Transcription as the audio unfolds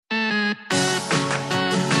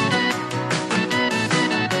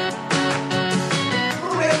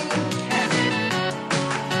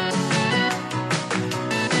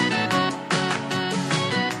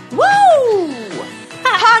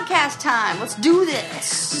time. Let's do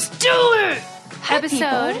this. Let's do it. Hi,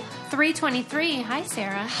 Episode people. 323. Hi,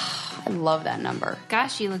 Sarah. I love that number.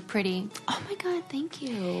 Gosh, you look pretty. Oh my God, thank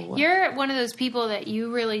you. You're one of those people that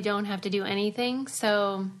you really don't have to do anything.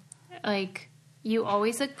 So, like, you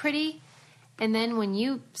always look pretty. And then when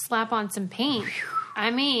you slap on some paint,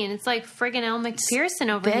 I mean, it's like friggin' Elle McPherson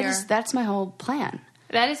over here. That's my whole plan.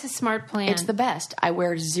 That is a smart plan. It's the best. I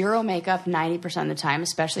wear zero makeup 90% of the time,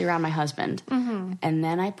 especially around my husband. Mm-hmm. And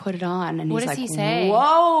then I put it on, and what he's does like, he say?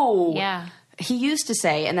 Whoa! Yeah. He used to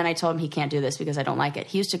say, and then I told him he can't do this because I don't like it.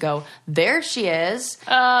 He used to go, there she is.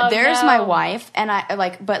 Oh, there's no. my wife. And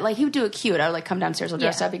but he would do it cute. I would like come downstairs, I'll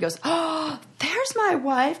dress Yeah. up. He goes, oh, there's my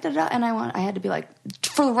wife. Da-da. And I had to be like,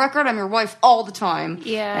 for the record, I'm your wife all the time.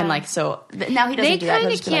 Yeah. And like, so now he doesn't do that. They He'll kind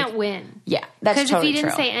of just be can't like, win. yeah, that's totally true. Because if he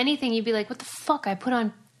didn't say anything, you'd be like, what the fuck? I put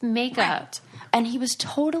on makeup. Right. And he was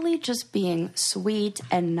totally just being sweet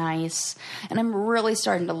and nice. And I'm really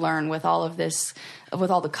starting to learn with all of this, with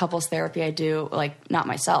all the couples therapy I do, like not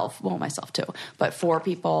myself, well, myself too, but for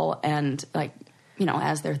people and like, you know,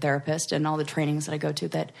 as their therapist and all the trainings that I go to,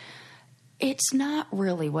 that it's not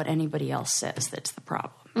really what anybody else says that's the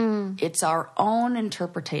problem. It's our own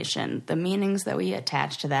interpretation, the meanings that we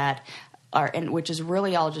attach to that and which is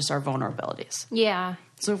really all just our vulnerabilities. Yeah.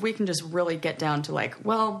 So if we can just really get down to like,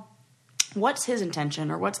 well, what's his intention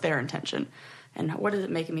or what's their intention and what is it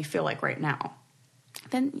making me feel like right now,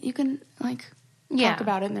 then you can like talk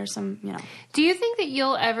about it and there's some, you know. Do you think that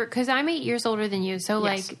you'll ever, because I'm 8 years older than you, so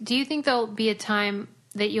Yes. like, do you think there'll be a time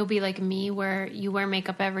that you'll be like me where you wear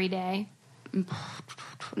makeup every day?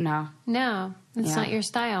 No. No, it's Yeah. not your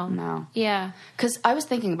style. No. Yeah. Because I was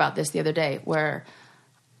thinking about this the other day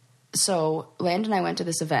so Landon and I went to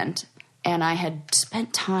this event and I had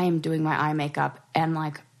spent time doing my eye makeup and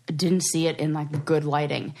like didn't see it in like good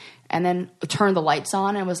lighting and then turned the lights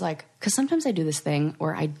on and was like, because sometimes I do this thing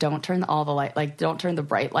where I don't turn don't turn the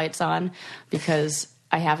bright lights on because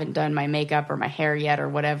I haven't done my makeup or my hair yet or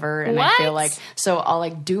whatever. And I feel like, so I'll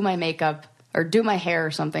like do my makeup or do my hair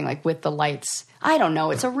or something like with the lights. I don't know.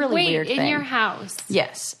 It's a really weird thing. in your house?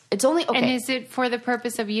 Yes. It's only, okay. And is it for the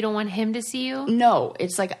purpose of you don't want him to see you? No,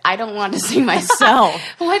 it's like I don't want to see myself.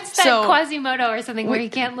 What's that, Quasimodo or something where you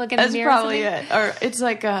can't look in the mirror? That's probably it. Or it's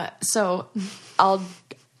like so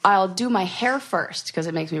I'll do my hair first because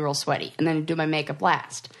it makes me real sweaty, and then do my makeup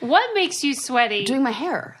last. What makes you sweaty? Doing my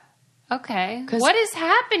hair. Okay. What is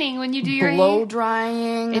happening when you do your blow hair?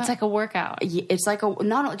 drying? It's like a workout. It's like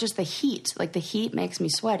not just the heat. Like the heat makes me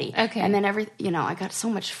sweaty. Okay. And then I got so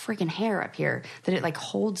much freaking hair up here that it like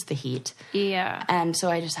holds the heat. Yeah. And so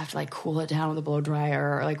I just have to like cool it down with a blow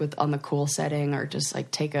dryer or like on the cool setting or just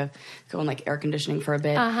like go in like air conditioning for a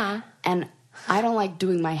bit. Uh-huh. And I don't like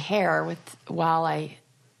doing my hair while I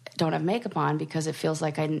don't have makeup on because it feels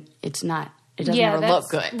like it doesn't ever look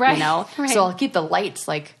good, right, you know? Right. So I'll keep the lights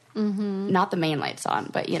like, not the main lights on,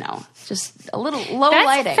 but you know, just a little low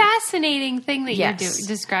lighting. That's a fascinating thing that Yes. you're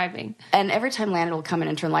describing. And every time Landon will come in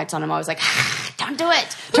and turn lights on, I'm always like, don't do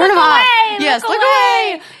it. Turn them off. Yes, look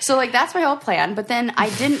away. So like that's my whole plan. But then I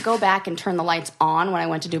didn't go back and turn the lights on when I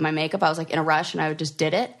went to do my makeup. I was like in a rush and I just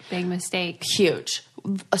did it. Big mistake. Huge.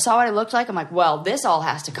 I saw what it looked like. I'm like, well, this all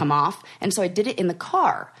has to come off. And so I did it in the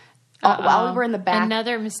car. While we were in the back.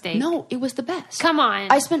 Another mistake. No, it was the best. Come on.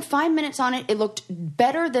 I spent 5 minutes on it. It looked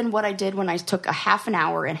better than what I did when I took a half an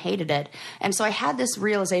hour and hated it. And so I had this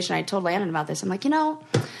realization. I told Landon about this. I'm like,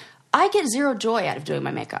 I get zero joy out of doing my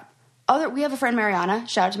makeup. We have a friend, Mariana.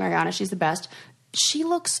 Shout out to Mariana. She's the best. She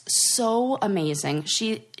looks so amazing.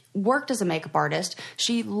 She worked as a makeup artist.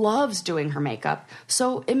 She loves doing her makeup.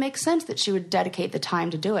 So it makes sense that she would dedicate the time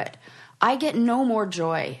to do it. I get no more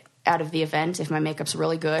joy out of the event if my makeup's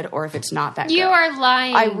really good or if it's not that good. You are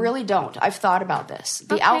lying. I really don't. I've thought about this.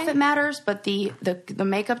 The Okay. outfit matters, but the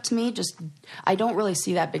makeup to me I don't really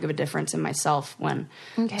see that big of a difference in myself when.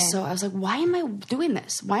 Okay. So I was like, why am I doing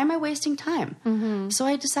this? Why am I wasting time? Mm-hmm. So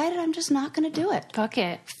I decided I'm just not going to do it. Fuck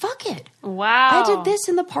it. Fuck it. Wow. I did this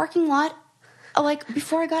in the parking lot like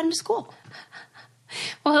before I got into school.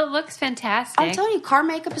 Well, it looks fantastic. I'm telling you, car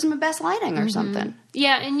makeup is my best lighting or something.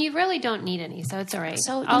 Yeah, and you really don't need any, so it's all right.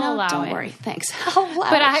 So I'll allow don't it. worry. Thanks. I'll allow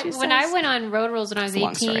But it, when I went on Road Rules when I was It's a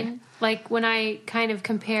long 18, story. like when I kind of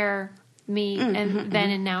compare me and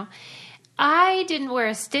then and now, I didn't wear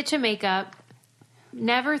a stitch of makeup,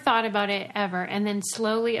 never thought about it ever, and then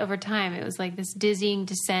slowly over time it was like this dizzying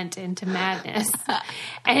descent into madness.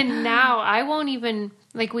 And now I won't even,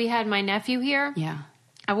 like we had my nephew here, Yeah.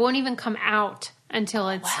 I won't even come out until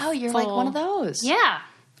it's Wow, you're full. like one of those. Yeah.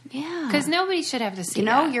 Yeah. Because nobody should have to see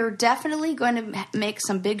You you're definitely going to make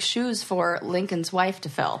some big shoes for Lincoln's wife to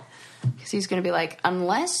fill. Because he's going to be like,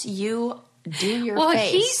 unless you do your well,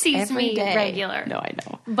 face. he sees every me day. regular. No, I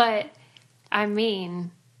know. But, I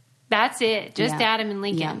mean, that's it. Just Yeah. Adam and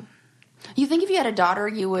Lincoln. Yeah. You think if you had a daughter,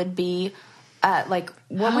 you would be, like,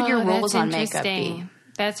 what would your rules on makeup be?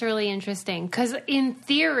 That's really interesting. Because in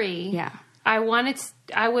theory, Yeah. I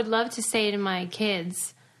would love to say to my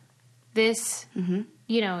kids, this,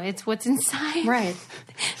 it's what's inside. Right.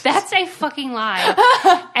 That's a fucking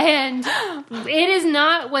lie. And it is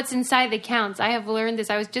not what's inside that counts. I have learned this.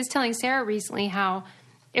 I was just telling Sarah recently how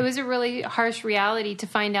it was a really harsh reality to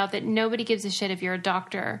find out that nobody gives a shit if you're a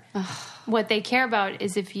doctor. What they care about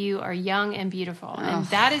is if you are young and beautiful. And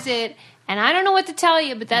that is it. And I don't know what to tell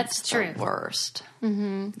you, but that's true. The worst.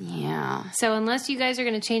 Mm-hmm. Yeah. So unless you guys are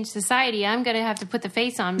going to change society, I'm going to have to put the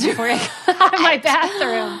face on before I go out of my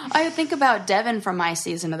bathroom. I think about Devin from my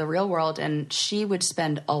season of The Real World, and she would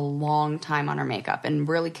spend a long time on her makeup and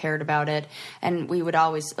really cared about it. And we would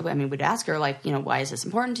always, we'd ask her, like, why is this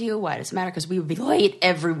important to you? Why does it matter? Because we would be late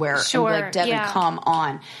everywhere. Sure. And be like, Devin, yeah. come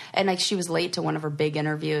on. And, like, she was late to one of her big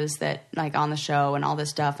interviews that, like, on the show and all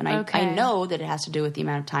this stuff. And I know that it has to do with the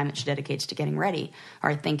amount of time that she dedicates to getting ready,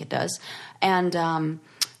 or I think it does. And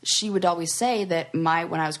she would always say that when I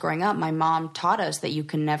was growing up, my mom taught us that you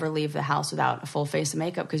can never leave the house without a full face of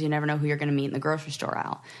makeup because you never know who you're going to meet in the grocery store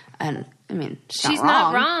aisle. And I mean, she's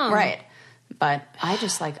not wrong. Right. But I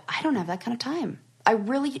just I don't have that kind of time. I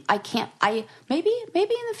can't. Maybe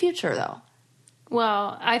in the future though.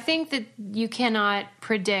 Well, I think that you cannot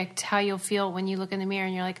predict how you'll feel when you look in the mirror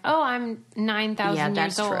and you're like, oh, I'm 9,000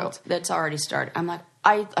 years old. Yeah, that's true. That's already started. I'm like,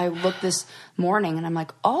 I looked this morning and I'm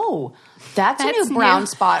like, oh, that's a new brown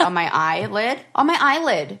spot on my eyelid. On my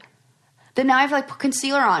eyelid. Then now I have put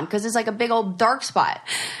concealer on because it's like a big old dark spot.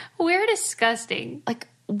 We're disgusting. Like,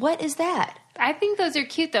 what is that? I think those are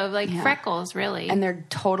cute though, freckles, really. And they're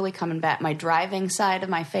totally coming back. My driving side of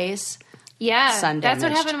my face. Yeah, sun that's what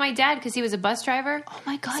damaged. happened to my dad because he was a bus driver. Oh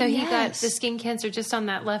my God! So he got the skin cancer just on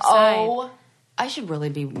that left side. Oh, I should really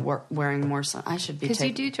be wearing more sun. I should be because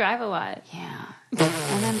you do drive a lot. Yeah,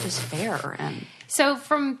 and I'm just fair. And so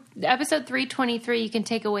from episode 323, you can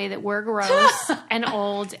take away that we're gross and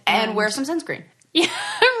old and wear some sunscreen. Yeah,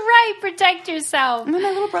 right. Protect yourself. I mean, my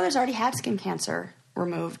little brother's already had skin cancer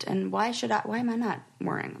removed, and why am I not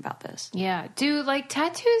worrying about this? Yeah. Do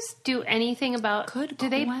tattoos do anything about? Good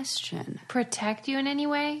question. They protect you in any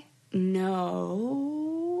way?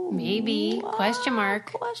 No. Maybe. Question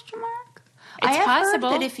mark. I have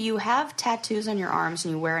possible heard that if you have tattoos on your arms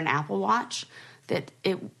and you wear an Apple Watch, that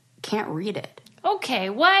it can't read it. Okay,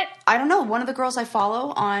 what? I don't know. One of the girls I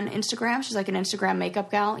follow on Instagram, she's like an Instagram makeup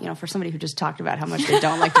gal. For somebody who just talked about how much they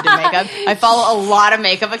don't like to do makeup. I follow a lot of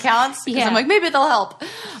makeup accounts because I'm like, maybe they'll help.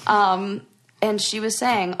 And she was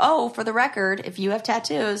saying, for the record, if you have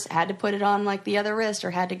tattoos, had to put it on the other wrist or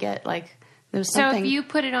had to get there's something. So if you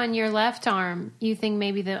put it on your left arm, you think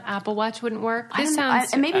maybe the Apple Watch wouldn't work?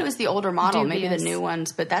 And maybe it was the older model, dubious. Maybe the new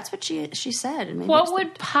ones, but that's what she said. And maybe what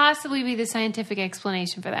would possibly be the scientific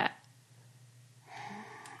explanation for that?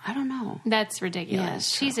 I don't know. That's ridiculous. Yeah,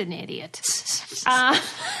 she's an idiot. All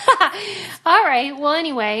right. Well,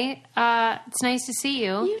 anyway, it's nice to see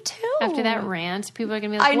you. You too. After that rant, people are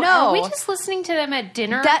going to be like, I know. Are we just listening to them at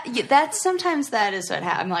dinner? Sometimes that is what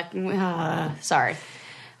happens. I'm like, sorry.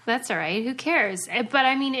 That's all right. Who cares? But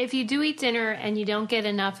I mean, if you do eat dinner and you don't get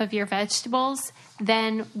enough of your vegetables,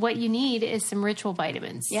 then what you need is some ritual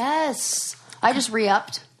vitamins. Yes. I just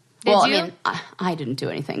re-upped. Did you? I mean, I didn't do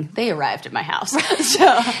anything. They arrived at my house.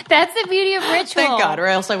 So. That's the beauty of Ritual. Thank God, or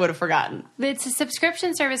else I would have forgotten. It's a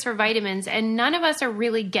subscription service for vitamins, and none of us are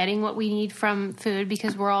really getting what we need from food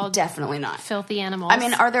because we're all definitely not filthy animals. I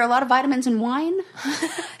mean, are there a lot of vitamins in wine?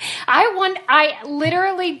 I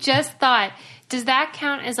literally just thought, does that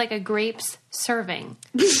count as a grapes serving?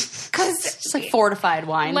 Because it's fortified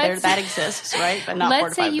wine. That exists, right? But not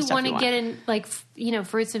let's fortified. Say you want to get in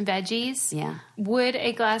fruits and veggies. Yeah. Would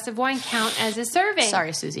a glass of wine count as a serving?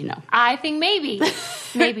 Sorry, Susie, no. I think maybe.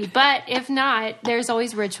 But if not, there's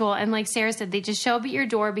always Ritual. And like Sarah said, they just show up at your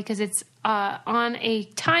door because it's on a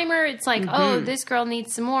timer. It's oh, this girl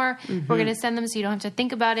needs some more. Mm-hmm. We're going to send them so you don't have to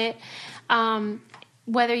think about it.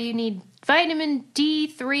 Whether you need vitamin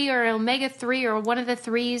D3 or omega-3 or one of the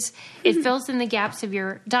threes, it fills in the gaps of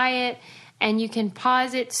your diet, and you can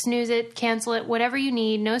pause it, snooze it, cancel it, whatever you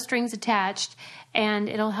need, no strings attached, and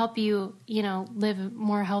it'll help you, live a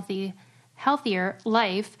more healthier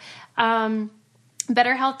life.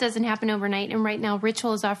 Better health doesn't happen overnight, and right now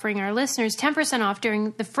Ritual is offering our listeners 10% off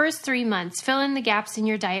during the first 3 months. Fill in the gaps in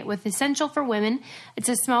your diet with Essential for Women. It's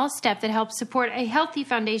a small step that helps support a healthy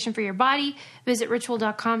foundation for your body. Visit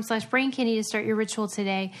ritual.com/braincandy to start your ritual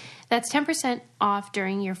today. That's 10% off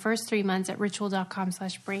during your first 3 months at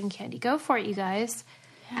ritual.com/braincandy. Go for it, you guys.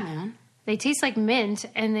 Yeah, man. They taste like mint,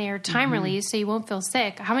 and they are time release, so you won't feel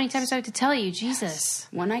sick. How many times do I have to tell you? Jesus.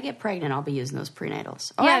 When I get pregnant, I'll be using those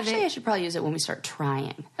prenatals. Oh, Yeah, actually, I should probably use it when we start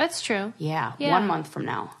trying. That's true. Yeah, Yeah. 1 month from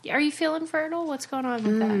now. Are you feeling fertile? What's going on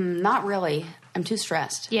with that? Not really. I'm too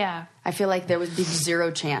stressed. Yeah. I feel like there would be zero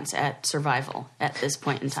chance at survival at this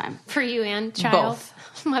point in time. For you and child? Both.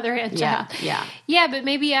 Mother and Yeah, child. yeah. Yeah, but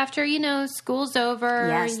maybe after, school's over.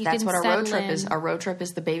 Yes, you that's can what our road settle trip is. in. Our road trip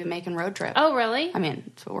is the baby making road trip. Oh, really? I mean,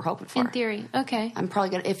 that's what we're hoping for. In theory. Okay. I'm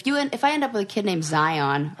probably gonna if I end up with a kid named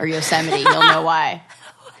Zion or Yosemite, you'll know why.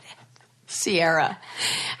 Sierra.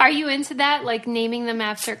 Are you into that? Like naming them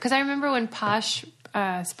after? Because I remember when Posh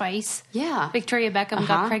Spice, Yeah. Victoria Beckham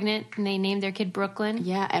got pregnant and they named their kid Brooklyn.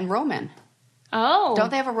 Yeah, and Roman. Oh.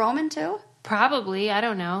 Don't they have a Roman too? Probably. I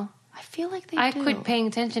don't know. I feel like they I do. quit paying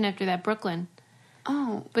attention after that Brooklyn.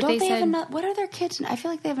 Oh, But don't they they have said- another? What are their kids? I feel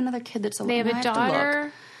like they have another kid that's a They have a I to look.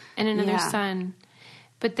 daughter and another Yeah. son.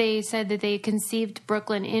 But they said that they conceived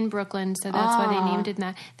Brooklyn in Brooklyn, so that's why they named it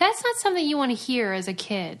that. That's not something you want to hear as a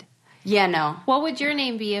kid. Yeah, no. What would your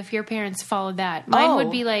name be if your parents followed that? Mine would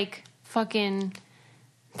Oh. be like fucking...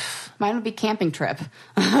 Mine would be camping trip.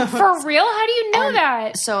 For real? How do you know And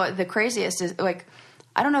that? So the craziest is like,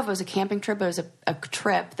 I don't know if it was a camping trip, but it was a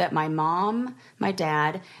trip that my mom, my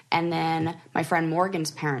dad, and then my friend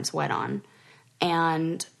Morgan's parents went on.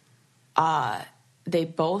 And they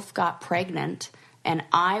both got pregnant, and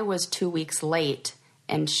I was 2 weeks late,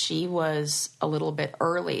 and she was a little bit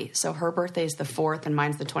early. So her birthday's the 4th, and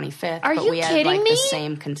mine's the 25th. Are but you we had kidding like me? the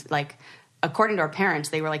same according to our parents,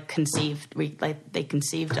 they were like conceived. They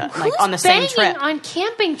conceived like Who's on the same banging trip. on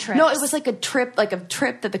camping trips? No, it was like a trip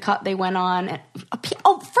that they went on. And,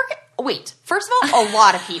 wait. First of all, a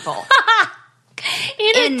lot of people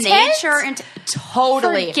in in a tent? nature and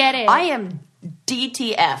totally. Forget it. I am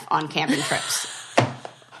DTF on camping trips.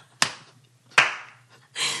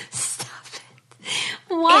 Stop it.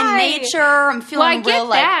 Why? In nature, I'm feeling Well, I real get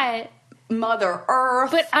like that. Mother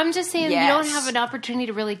Earth. But I'm just saying, Yes. you don't have an opportunity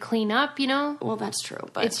to really clean up, well, that's true.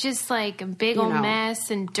 But It's just like a big You old know. mess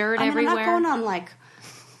and dirt I mean, everywhere. I'm not going on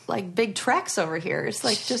like big treks over here. It's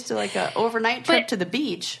like just like a overnight trip But- to the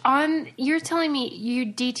beach. You're telling me you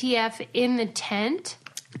DTF in the tent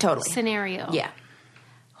Totally. scenario? Yeah.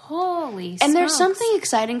 Holy And there's smokes. something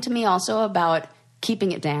exciting to me also about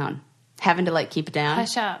keeping it down, having to keep it down.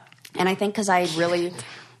 Hush up. And I think because I really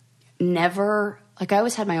never, I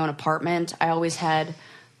always had my own apartment. I always had,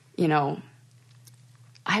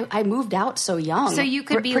 I moved out so young. So you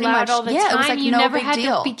could be Pretty loud much- all the yeah, time. it was like You no never big had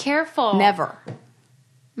deal. to be careful. Never.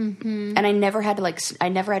 Mm-hmm. And I never had to I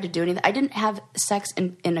never had to do anything. I didn't have sex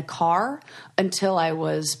in a car until I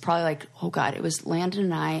was probably it was Landon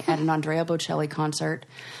and I at an Andrea Bocelli concert.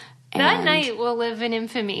 That And- night will live in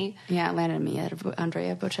infamy. Yeah, Landon and me at an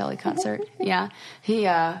Andrea Bocelli concert. Yeah, he.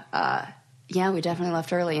 We definitely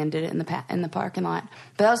left early and did it in the parking lot.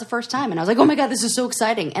 But that was the first time, and I was like, "Oh my god, this is so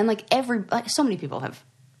exciting!" And so many people have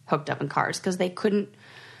hooked up in cars because they couldn't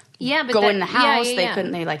Yeah, but go that- in the house. Yeah, They yeah.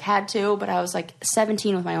 couldn't. They had to. But I was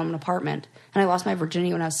 17 with my own apartment, and I lost my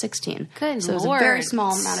virginity when I was 16. Good so it was a very Lord,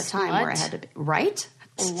 small amount of time where I slut. had to be right.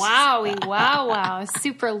 Wowie, wow.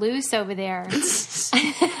 Super loose over there.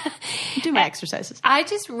 Do my exercises. I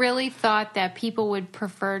just really thought that people would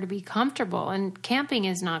prefer to be comfortable, and camping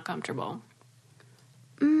is not comfortable.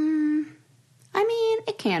 I mean,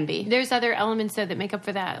 it can be. There's other elements, though, that make up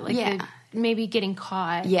for that. Like Yeah. maybe getting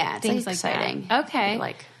caught. Yeah, it's things exciting. like that.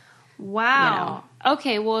 Okay. Wow.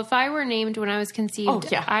 Okay, well, if I were named when I was conceived, Oh,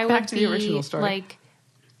 yeah. I Back would to be the original story.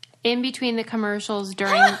 in between the commercials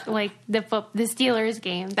during the Steelers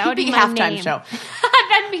game. That would Be be my halftime name. show.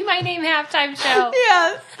 That'd be my name, halftime show.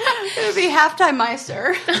 Yeah, it would be halftime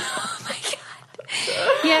Meister.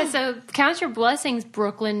 Yeah, so count your blessings,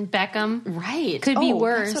 Brooklyn Beckham. Right. Could be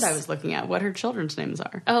worse. That's what I was looking at. What her children's names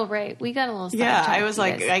are. Oh, right. We got a little Yeah, sidetracked, I was you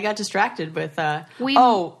guys. I got distracted with. We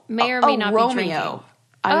may or may not be Romeo. drinking.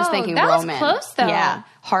 I was Oh, thinking that was Roman. close, though. Yeah,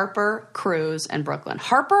 Harper, Cruz, and Brooklyn.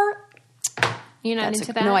 Harper. You're not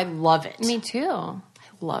into that? No, I love it. Me too. I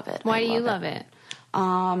love it. Why I do you love it?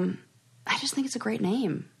 I just think it's a great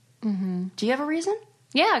name. Mm-hmm. Do you have a reason?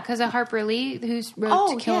 Yeah, because of Harper Lee, who's wrote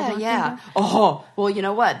To Kill a Mockingbird. yeah. Oh, well, you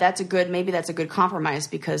know what? Maybe that's a good compromise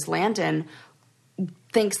because Landon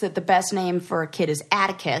thinks that the best name for a kid is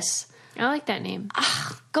Atticus. I like that name.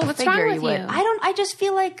 Go What's figure, wrong you with would. you? I just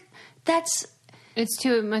feel like that's It's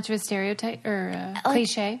too much of a stereotype or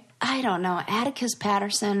cliche. I don't know. Atticus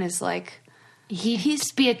Patterson is like...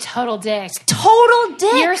 He's be a total dick. Total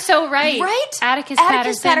dick. You're so right. Right? Atticus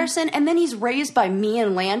Patterson. And then he's raised by me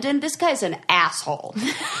and Landon. This guy's an asshole.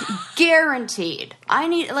 Guaranteed. I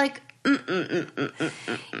need, like...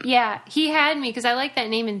 Yeah, he had me because I like that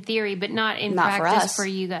name in theory, but not in practice for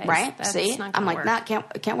you guys. Right? That's See? I'm like, work. that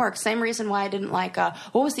can't work. Same reason why I didn't like,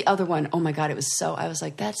 what was the other one? Oh my God, I was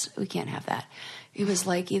like, we can't have that. It was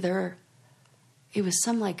like it was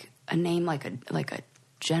some like a name like a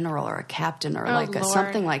general or a captain or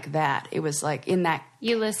something like that. It was like in that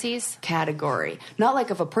Ulysses category, not like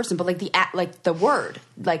of a person, but like the word,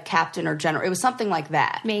 like captain or general. It was something like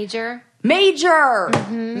that. Major. Major.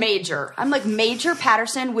 I'm like, Major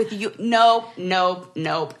Patterson with you. Nope.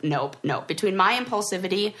 Between my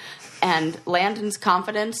impulsivity and Landon's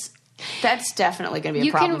confidence, that's definitely going to be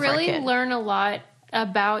a problem for a kid. You can really learn a lot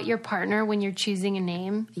about your partner when you're choosing a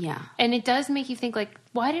name. Yeah. And it does make you think, like,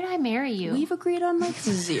 why did I marry you? We've agreed on, like,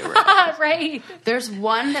 0. Right. There's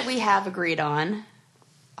one that we have agreed on,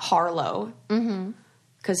 Harlow. Mm-hmm.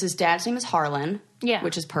 Because his dad's name is Harlan. Yeah.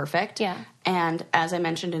 Which is perfect. Yeah. And as I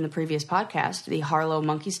mentioned in the previous podcast, the Harlow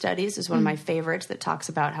Monkey Studies is one of my favorites that talks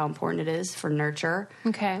about how important it is for nurture.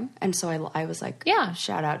 Okay. And so I was like, yeah,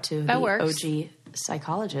 shout out to that the works. OG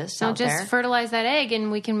psychologists now out there. Just fertilize that egg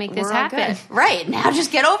and we can make this We're happen. All good. Right. Now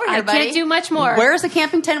just get over here, buddy. I can't do much more. Where's the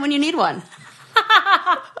camping tent when you need one?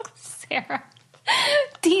 Sarah.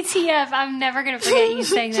 DTF. I'm never going to forget you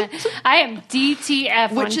saying that. I am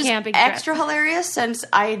DTF Which on is camping trip. Extra hilarious since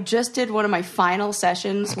I just did one of my final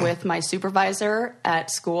sessions with my supervisor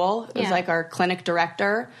at school. It was like our clinic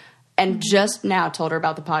director. And just now told her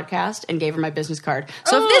about the podcast and gave her my business card.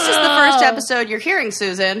 So if this is the first episode you're hearing,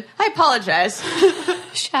 Susan, I apologize.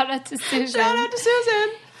 Shout out to Susan. Shout out to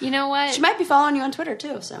Susan. You know what? She might be following you on Twitter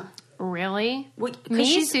too. So really?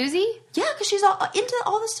 Me, Susie? Yeah, because she's all into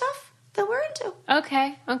all the stuff that we're into.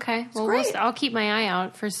 Okay. Well, I'll keep my eye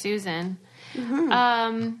out for Susan. Mm-hmm.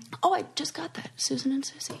 I just got that. Susan and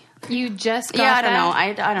Susie. You just got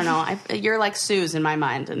that? Yeah, I don't know. You're like Suze in my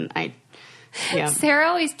mind, and yeah. Sarah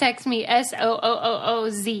always texts me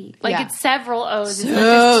SOOOOZ. Like it's several O's.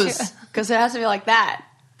 Suze. Because it has to be like that.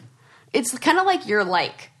 It's kind of like you're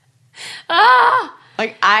like.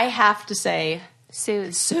 Like I have to say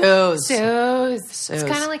Suze. It's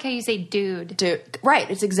kind of like how you say dude.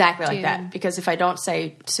 Right. It's exactly like that. Because if I don't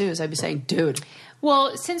say Suze, I'd be saying dude.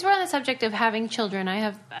 Well, since we're on the subject of having children,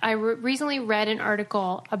 I recently read an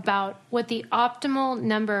article about what the optimal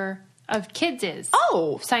number of kids is.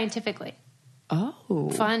 Oh. Scientifically. Oh.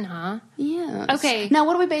 Fun, huh? Yeah. Okay. Now,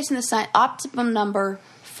 what are we basing the optimum number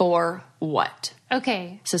for what?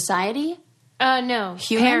 Okay. Society? No.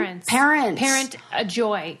 Human? Parents. Parent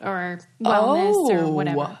joy or wellness or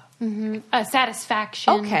whatever. Mm-hmm.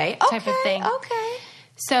 Satisfaction type of thing. Okay.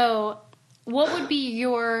 So, what would be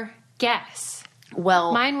your guess?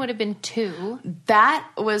 Well, mine would have been 2. That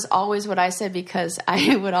was always what I said because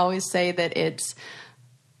I would always say that it's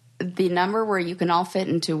the number where you can all fit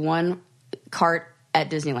into one cart at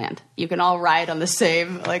Disneyland. You can all ride on the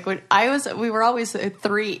same. Like when we were always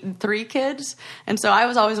three kids, and so I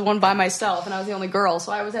was always one by myself, and I was the only girl,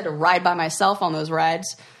 so I always had to ride by myself on those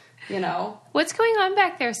rides. You know, what's going on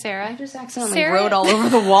back there, Sarah? I just accidentally wrote all over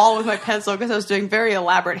the wall with my pencil because I was doing very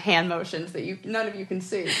elaborate hand motions that none of you can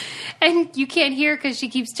see, and you can't hear because she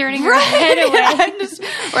keeps turning her head away.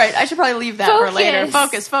 Right, I should probably leave that for later.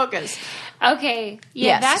 Focus. Okay.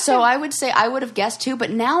 Yeah. Yes. So I would say I would have guessed 2, but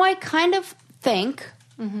now I kind of think.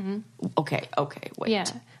 Mm-hmm. Okay. Wait. Yeah.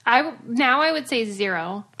 I would say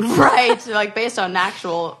 0. Right. Like based on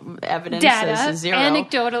actual evidence, data. 0.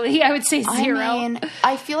 Anecdotally, I would say 0. I mean,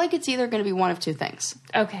 I feel like it's either going to be one of 2 things.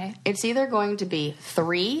 Okay. It's either going to be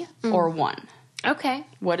 3 or 1. Okay.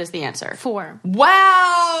 What is the answer? 4.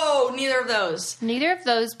 Wow. Neither of those.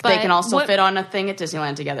 But they can also fit on a thing at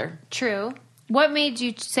Disneyland together. True. What made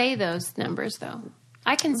you say those numbers, though?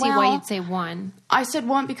 I can see why you'd say 1. I said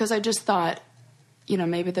 1 because I just thought,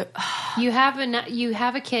 maybe you have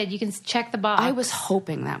a kid, you can check the box. I was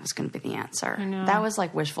hoping that was going to be the answer. I know. That was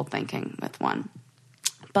like wishful thinking with 1.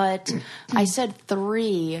 But I said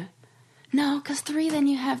 3. No, because 3, then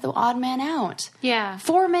you have the odd man out. Yeah.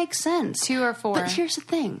 4 makes sense. 2 or 4. But here's the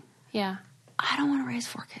thing. Yeah. I don't want to raise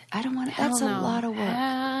 4 kids. I don't want to. That's a lot of work.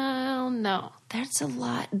 Hell no. That's a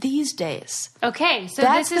lot these days. Okay, so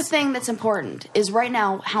that's the thing that's important. Is right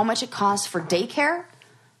now how much it costs for daycare.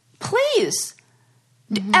 Please,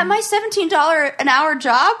 at my $17 an hour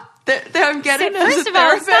job that I'm getting as a therapist. First of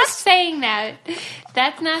all, stop saying that.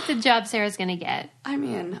 That's not the job Sarah's going to get. I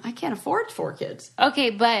mean, I can't afford 4 kids.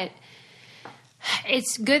 Okay, but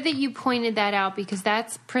It's good that you pointed that out, because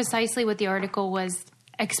that's precisely what the article was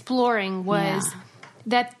exploring, was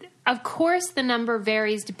that, of course, the number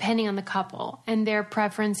varies depending on the couple and their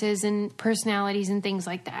preferences and personalities and things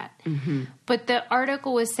like that. Mm-hmm. But the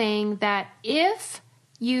article was saying that if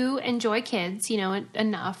you enjoy kids,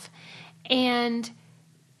 enough, and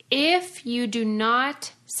if you do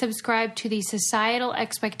not subscribe to the societal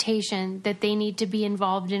expectation that they need to be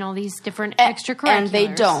involved in all these different extracurriculars. And they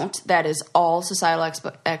don't. That is all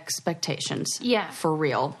societal expectations. Yeah. For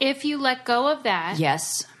real. If you let go of that,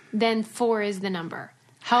 yes, then 4 is the number.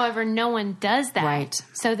 However, no one does that. Right.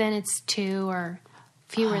 So then it's 2 or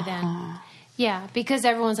fewer than. Yeah, because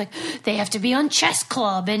everyone's like, they have to be on chess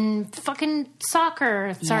club and fucking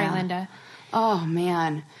soccer. Sorry, Linda. Oh,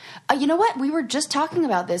 man. You know what? We were just talking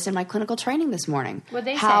about this in my clinical training this morning. What'd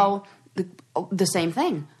they say? How the same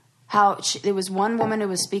thing. How there was one woman who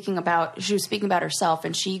was speaking about herself,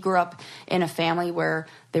 and she grew up in a family where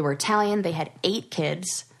they were Italian. They had 8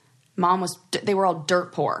 kids. They were all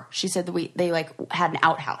dirt poor. She said that they had an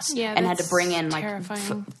outhouse and had to bring in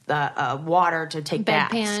water to take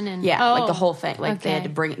baths. Bedpan and like the whole thing. They had to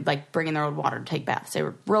bring in their own water to take baths. They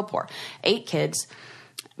were real poor. 8 kids.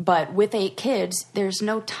 But with 8 kids, there's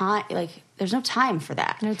no time. There's no time for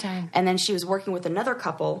that. No time. And then she was working with another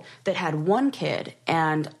couple that had 1 kid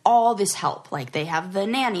and all this help. Like, they have the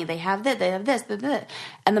nanny, they have this,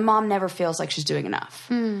 and the mom never feels like she's doing enough.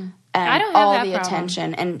 And I don't have all that the problem.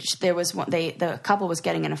 attention. And there was the couple was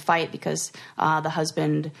getting in a fight because the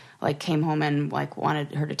husband came home and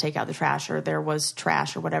wanted her to take out the trash, or there was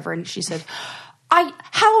trash or whatever. And she said,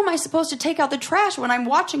 "How am I supposed to take out the trash when I'm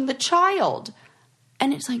watching the child?"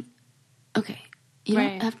 And it's like, okay, you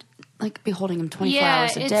don't have to be holding him 24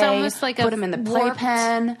 hours a day. It's almost like put him in the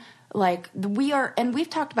playpen. And we've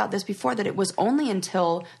talked about this before, that it was only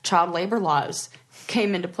until child labor laws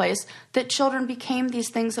came into place that children became these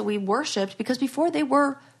things that we worshipped, because before they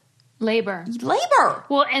were labor.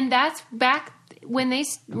 Well, and that's back when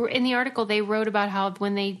in the article, they wrote about how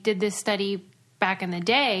when they did this study back in the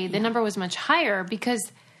day, the number was much higher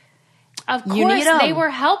because, of course, they were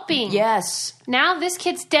helping. Yes. Now this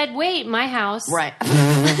kid's dead weight in my house. Right.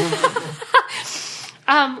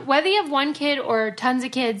 Whether you have 1 kid or tons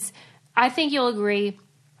of kids, I think you'll agree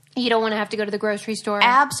you don't want to have to go to the grocery store.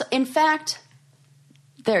 In fact,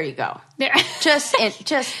 there you go. Just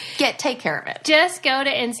take care of it. Just go to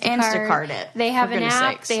Instacart. Instacart it. They have an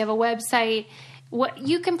app. Sakes. They have a website.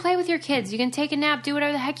 You can play with your kids. You can take a nap, do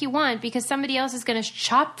whatever the heck you want, because somebody else is going to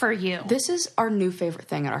shop for you. This is our new favorite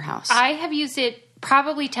thing at our house. I have used it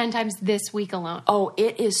probably 10 times this week alone. Oh,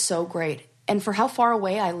 it is so great. And for how far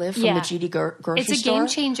away I live from the GD grocery store. It's a game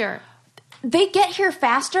changer. They get here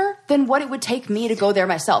faster than what it would take me to go there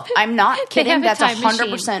myself. I'm not kidding. That's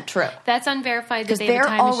 100% true. That's unverified because they're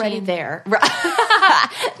already there.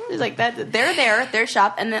 It's like that. They're there. They're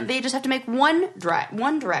shop, and then they just have to make one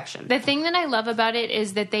direction. The thing that I love about it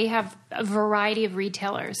is that they have a variety of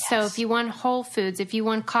retailers. Yes. So if you want Whole Foods, if you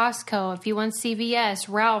want Costco, if you want CVS,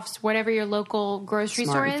 Ralph's, whatever your local grocery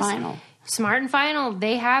store is. Smart and Final,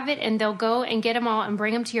 they have it, and they'll go and get them all and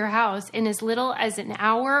bring them to your house in as little as an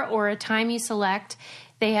hour or a time you select.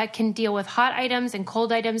 They can deal with hot items and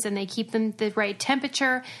cold items, and they keep them the right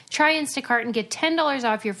temperature. Try Instacart and get $10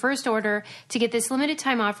 off your first order. To get this limited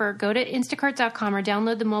time offer, go to instacart.com or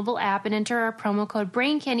download the mobile app and enter our promo code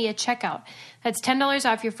BRAINCANDY at checkout. That's $10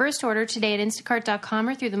 off your first order today at instacart.com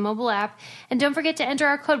or through the mobile app. And don't forget to enter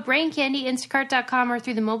our code BRAINCANDY, instacart.com or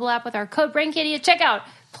through the mobile app with our code BRAINCANDY at checkout.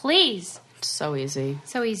 Please. So easy.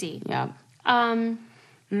 So easy. Yeah.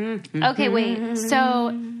 Okay, wait.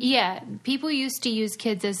 So, people used to use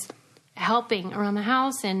kids as helping around the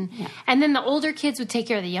house, and then the older kids would take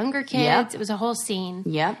care of the younger kids. Yep. It was a whole scene.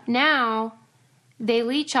 Yep. Now, they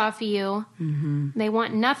leech off of you. Mm-hmm. They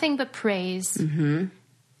want nothing but praise. Mm-hmm.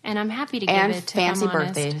 And I'm happy to give it to fancy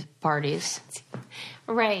birthday parties.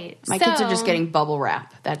 Right. My kids are just getting bubble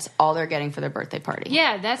wrap. That's all they're getting for their birthday party.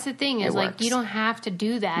 Yeah, that's the thing is you don't have to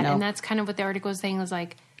do that. Nope. And that's kind of what the article was saying was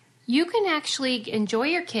you can actually enjoy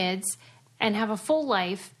your kids and have a full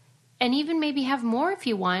life and even maybe have more if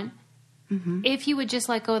you want, if you would just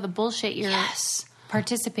let go of the bullshit you're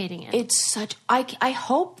participating in. It's such... I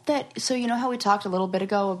hope that... So you know how we talked a little bit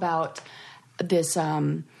ago about this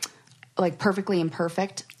perfectly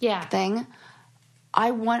imperfect thing?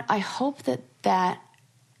 I hope that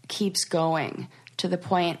keeps going to the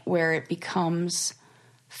point where it becomes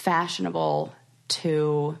fashionable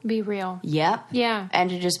to... Be real. Yep. Yeah. And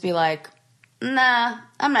to just be like, nah,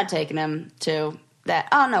 I'm not taking him to that.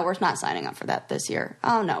 Oh, no, we're not signing up for that this year.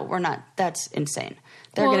 Oh, no, we're not. That's insane.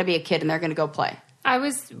 They're going to be a kid and they're going to go play. I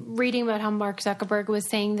was reading about how Mark Zuckerberg was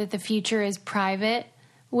saying that the future is private,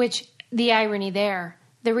 which the irony there,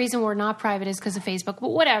 the reason we're not private is because of Facebook,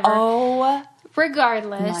 but whatever. Oh,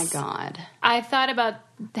 regardless. my God. I thought about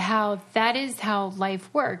how that is how life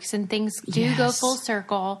works and things do go full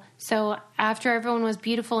circle. So after everyone was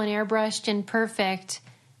beautiful and airbrushed and perfect,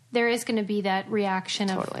 there is going to be that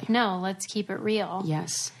reaction of, no, let's keep it real.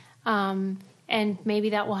 Yes. And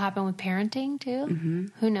maybe that will happen with parenting too. Mm-hmm.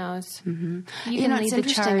 Who knows? Mm-hmm. You know, it's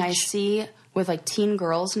interesting. I see with like teen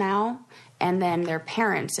girls now, and then their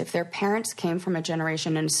parents, if their parents came from a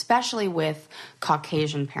generation, and especially with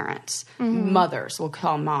Caucasian parents, mothers, we'll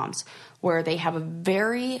call them moms, where they have a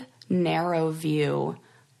very narrow view.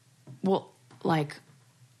 Well, like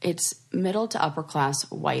it's middle to upper class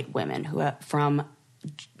white women who have, from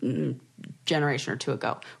generation or two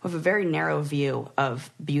ago, who have a very narrow view of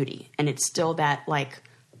beauty, and it's still that like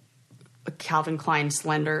a Calvin Klein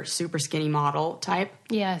slender, super skinny model type.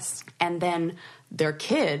 Yes. And then their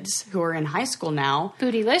kids who are in high school now.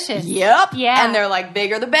 Bootylicious. Yep. Yeah. And they're like,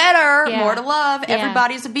 bigger the better, Yeah. more to love. Yeah.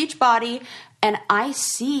 Everybody's a beach body. And I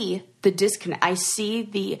see the disconnect. I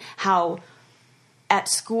see how at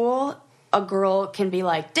school a girl can be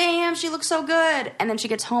like, damn, she looks so good. And then she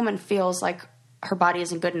gets home and feels like her body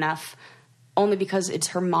isn't good enough only because it's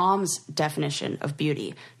her mom's definition of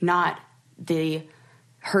beauty, not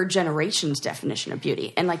her generation's definition of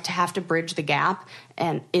beauty. And like to have to bridge the gap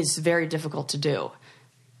and is very difficult to do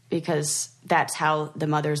because that's how the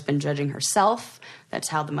mother's been judging herself. That's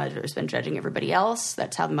how the mother has been judging everybody else.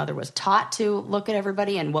 That's how the mother was taught to look at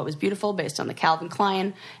everybody and what was beautiful based on the Calvin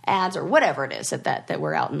Klein ads or whatever it is that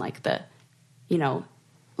we're out in like the,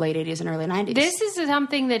 late 80s and early 90s. This is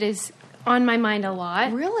something that is on my mind a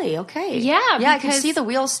lot. Really? Okay. Yeah. Yeah, I could see the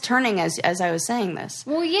wheels turning as I was saying this.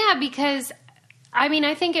 Well, yeah, because,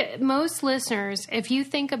 I think most listeners, if you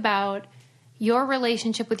think about your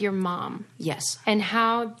relationship with your mom. Yes. And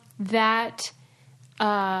how that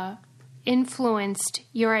influenced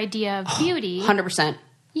your idea of beauty. 100%.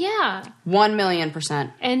 Yeah.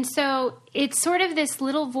 1,000,000%. And so it's sort of this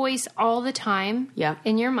little voice all the time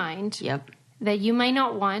in your mind that you might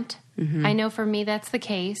not want. Mm-hmm. I know for me that's the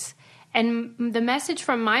case. And the message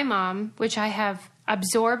from my mom, which I have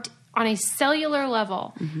absorbed on a cellular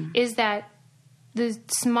level, is that the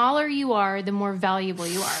smaller you are, the more valuable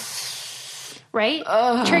you are. Right?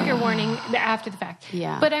 Trigger warning after the fact.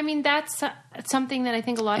 Yeah. But that's something that I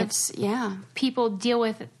think a lot of people deal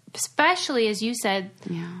with, especially, as you said,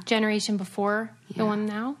 generation before the one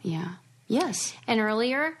now. Yeah. Yes. And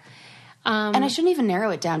earlier. And I shouldn't even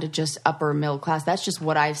narrow it down to just upper middle class. That's just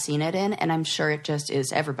what I've seen it in, and I'm sure it just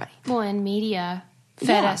is everybody. Well, and media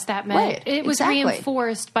fed us that message. Right, it was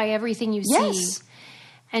reinforced by everything you see.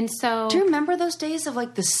 And so... Do you remember those days of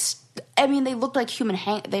like they looked like human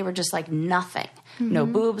they were just like nothing. Mm-hmm. No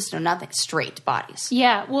boobs, no nothing. Straight bodies.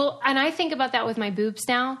 Yeah, well, and I think about that with my boobs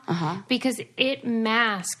now because it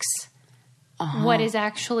masks what is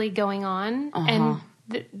actually going on. And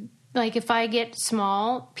like if I get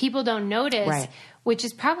small, people don't notice, which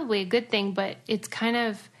is probably a good thing, but it's kind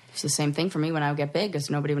of... It's the same thing for me when I would get big because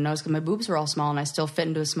nobody would notice because my boobs were all small and I still fit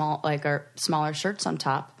into smaller shirts on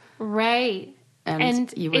top. Right.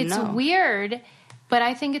 And you would know. It's weird, but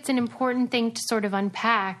I think it's an important thing to sort of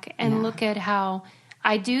unpack and look at how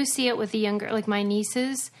I do see it with the younger, like my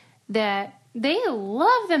nieces, that they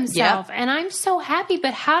love themselves. And I'm so happy,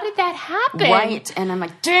 but how did that happen? Right. And I'm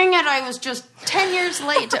like, dang it, I was just 10 years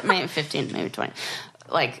late. Maybe 15, maybe 20.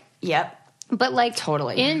 Like, yep. But like,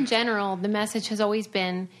 totally. In general, the message has always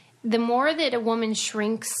been the more that a woman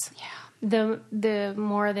shrinks, the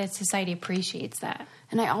more that society appreciates that.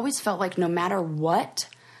 And I always felt like no matter what,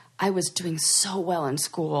 I was doing so well in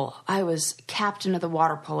school. I was captain of the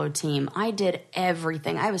water polo team. I did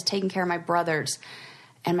everything. I was taking care of my brothers.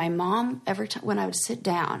 And my mom, every time when I would sit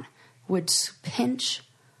down, would pinch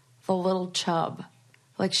the little chub.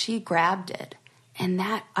 Like she grabbed it. And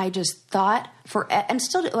that I just thought and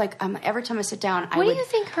still like every time I sit down, what do you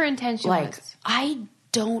think her intention was? I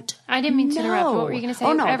didn't mean to interrupt. What were you going to say?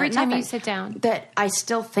 Oh, no, every time nothing. You sit down. That I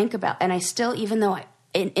still think about. And I still, even though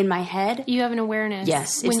in my head. You have an awareness.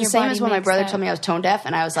 Yes. It's the same as when my brother told me I was tone deaf.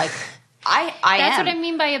 And I was like, I That's am. what I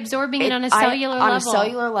mean by absorbing it on a cellular level. On a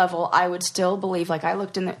cellular level, I would still believe, like I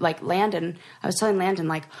looked in Landon, I was telling Landon,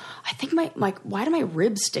 like, I think why do my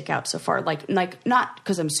ribs stick out so far? Like not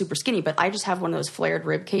because I'm super skinny, but I just have one of those flared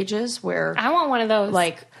rib cages where. I want one of those.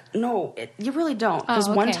 Like, no, you really don't. Because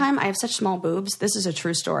one time, I have such small boobs. This is a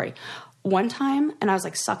true story. One time, and I was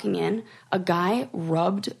like sucking in, a guy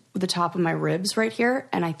rubbed the top of my ribs right here,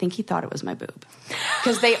 and I think he thought it was my boob.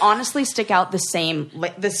 Because they honestly stick out the same.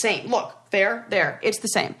 Look, there, it's the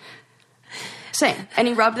same. Same. And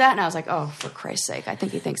he rubbed that, and I was like, oh, for Christ's sake, I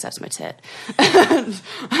think he thinks that's my tit. And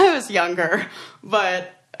I was younger,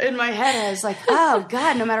 but in my head, I was like, oh,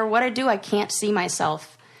 God, no matter what I do, I can't see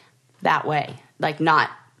myself that way. Like,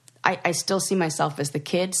 I still see myself as the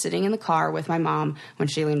kid sitting in the car with my mom when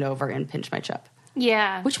she leaned over and pinched my chub.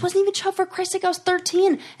 Yeah. Which wasn't even chub, for Christ's sake. I was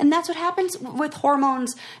 13. And that's what happens with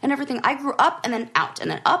hormones and everything. I grew up and then out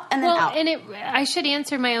and then up and then out. And I should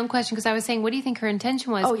answer my own question because I was saying, what do you think her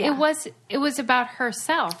intention was? Oh, yeah. It was about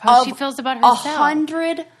herself, how she feels about herself.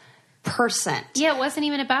 100%. Yeah, it wasn't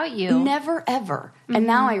even about you. Never, ever. Mm-hmm. And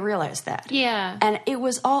now I realize that. Yeah. And it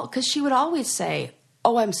was all, because she would always say,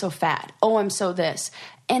 oh, I'm so fat. Oh, I'm so this.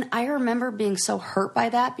 And I remember being so hurt by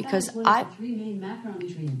that because that was one of the 3 main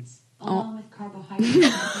macronutrients. Along with carbohydrates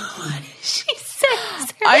and protein. She said,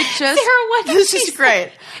 Sarah, what did this she is say?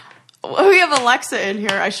 great. We have Alexa in here.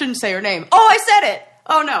 I shouldn't say her name. Oh, I said it.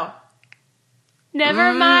 Oh, no.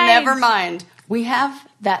 Never mind. Never mind. We have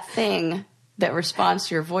that thing that responds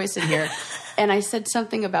to your voice in here. And I said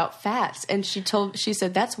something about fats, and she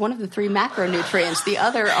said that's one of the 3 macronutrients. The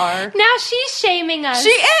other are... Now she's shaming us. She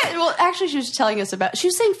is. Well, actually, she was telling us about... She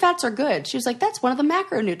was saying fats are good. She was like, that's one of the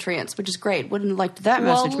macronutrients, which is great. Wouldn't have liked that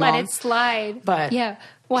message, Let Mom. it slide. But... Yeah.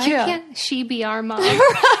 Why can't she be our mom?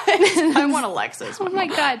 Right. I want Alexis. Oh, my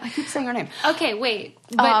God. I keep saying her name. Okay, wait.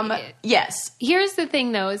 But yes. Here's the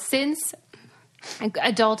thing, though. Since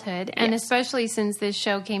adulthood, and especially since this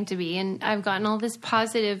show came to be, and I've gotten all this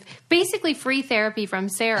positive, basically free therapy from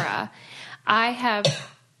Sarah, I have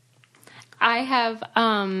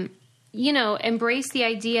embraced the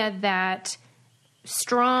idea that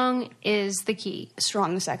strong is the key.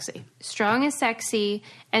 Strong is sexy. Strong is sexy.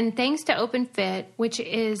 And thanks to OpenFit, which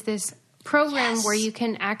is this program where you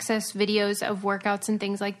can access videos of workouts and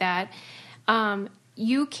things like that,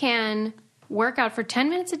 you can work out for 10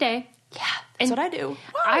 minutes a day. Yeah, that's what I do.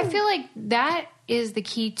 I feel like that is the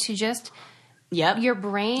key to just your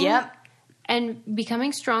brain and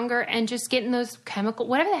becoming stronger and just getting those chemical,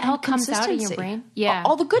 whatever the hell comes out of your brain. Yeah.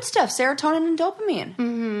 All the good stuff, serotonin and dopamine.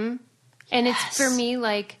 Mm-hmm. And it's, for me,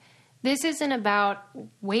 like, this isn't about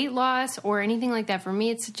weight loss or anything like that. For me,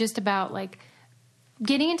 it's just about, like,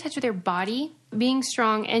 getting in touch with your body, being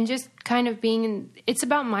strong, and just kind of it's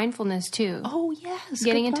about mindfulness, too. Oh, yes.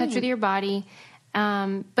 Getting in touch with your body.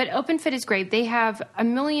 But OpenFit is great. They have a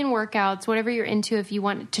million workouts, whatever you're into. If you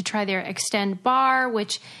want to try their Extend Bar,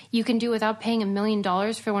 which you can do without paying $1 million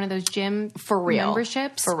for one of those gym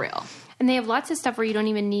memberships. For real. And they have lots of stuff where you don't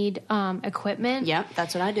even need equipment. Yep,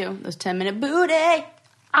 that's what I do. Those 10-minute booty.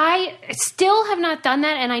 I still have not done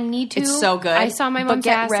that, and I need to. It's so good. I saw my mom's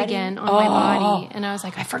ass again on my body, and I was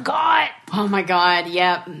like, I forgot. Oh, my God.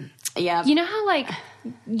 Yep. Yep. You know how, like,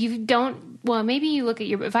 you don't... Well, maybe you look at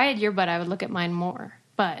your... If I had your butt, I would look at mine more.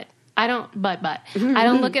 But I don't... Mm-hmm. I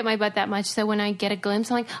don't look at my butt that much, so when I get a glimpse,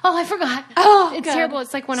 I'm like, oh, I forgot. Oh, it's terrible.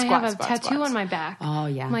 It's like when I have a tattoo on my back. Oh,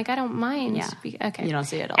 yeah. I'm like, I don't mind. Yeah. Okay. You don't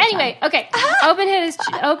see it all the time. Anyway, okay.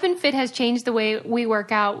 OpenFit has changed the way we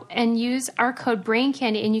work out, and use our code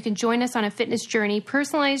BRAINCANDY, and you can join us on a fitness journey,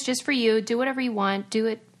 personalized just for you. Do whatever you want. Do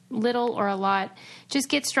it little or a lot. Just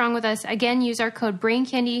get strong with us. Again, use our code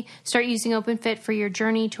BRAINCANDY. Start using OpenFit for your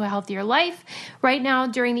journey to a healthier life. Right now,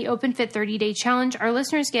 during the OpenFit 30-day challenge, our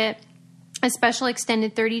listeners get a special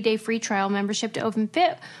extended 30-day free trial membership to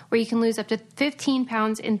OpenFit, where you can lose up to 15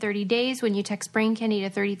 pounds in 30 days when you text BRAINCANDY to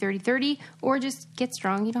 303030, or just get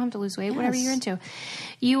strong. You don't have to lose weight, whatever you're into.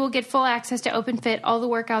 You will get full access to OpenFit, all the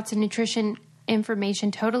workouts and nutrition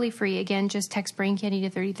information totally free. Again, just text BRAINCANDY to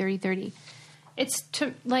 303030. It's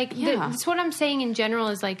it's what I'm saying in general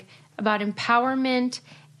is like about empowerment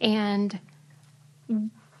and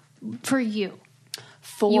for you.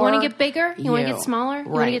 You want to get bigger? You want to get smaller? You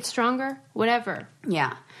want to get stronger? Whatever.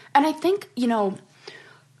 Yeah. And I think,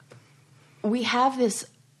 we have this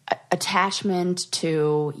attachment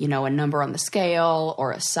to, a number on the scale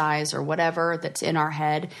or a size or whatever that's in our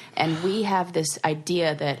head. And we have this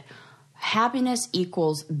idea that happiness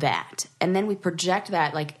equals that. And then we project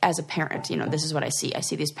that, like, as a parent, this is what I see. I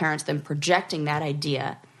see these parents then projecting that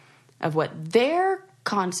idea of what their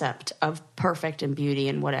concept of perfect and beauty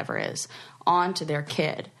and whatever is onto their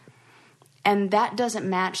kid. And that doesn't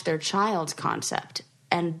match their child's concept.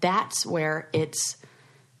 And that's where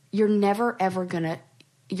you're never ever gonna,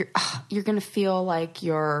 you're gonna feel like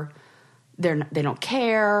they don't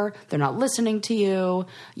care, they're not listening to you.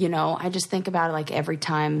 I just think about it like every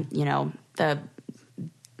time, the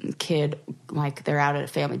kid, like they're out at a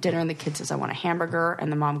family dinner and the kid says, I want a hamburger.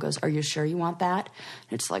 And the mom goes, are you sure you want that?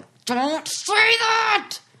 And it's like, don't say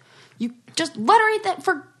that. You just let her eat that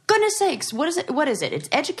for goodness sakes, what is it? What is it? It's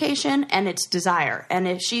education and it's desire. And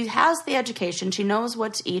if she has the education, she knows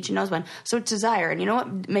what to eat, she knows when. So it's desire. And you know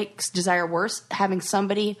what makes desire worse? Having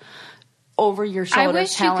somebody over your shoulder I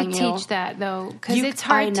wish you telling could you. teach that, though, because it's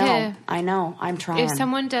hard to... I know. I'm trying. If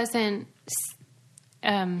someone doesn't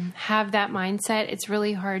have that mindset, it's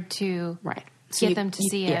really hard to Right. get them to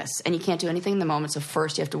see it. Yes, and you can't do anything in the moment. So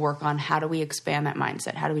first you have to work on how do we expand that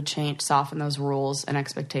mindset? How do we soften those rules and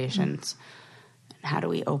expectations? And how do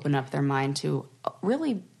we open up their mind to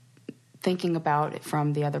really thinking about it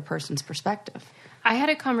from the other person's perspective? I had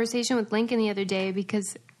a conversation with Lincoln the other day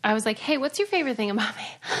because I was like, hey, what's your favorite thing about me?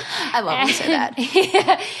 I love when you say that.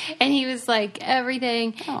 Yeah. And he was like,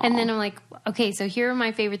 everything. Aw. And then I'm like, okay, so here are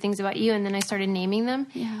my favorite things about you. And then I started naming them.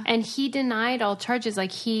 Yeah. And he denied all charges.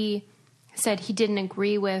 Like, he said he didn't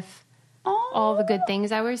agree with Oh. all the good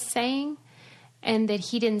things I was saying and that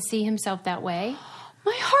he didn't see himself that way.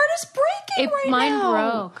 My heart is breaking Mine now.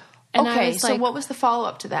 broke. And I Okay, was so like, what was the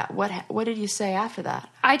follow-up to that? What did you say after that?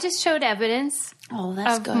 I just showed evidence Oh,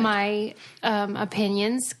 that's of good. my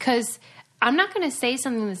opinions because I'm not going to say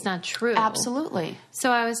something that's not true. Absolutely. So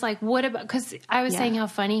I was like, what about, because I was Yeah. saying how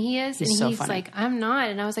funny he is. He's and so he's funny. like, I'm not.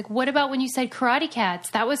 And I was like, what about when you said Karate Cats?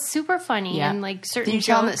 That was super funny. Yeah. And like certain Did you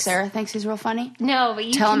tell him that jokes. Sarah thinks he's real funny? No, but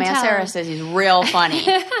you Tell can him Aunt tell. Sarah says he's real funny.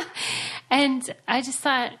 And I just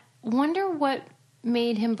thought, wonder what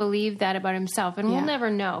made him believe that about himself. And Yeah. we'll never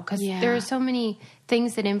know because Yeah. there are so many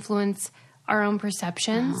things that influence our own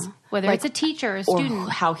perceptions, whether Like- it's a teacher or a Or student.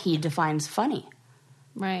 how he defines funny.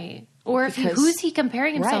 Right. Or if Because- who's he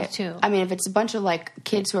comparing himself Right. to? I mean, if it's a bunch of like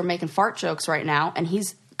kids who are making fart jokes right now and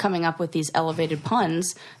he's coming up with these elevated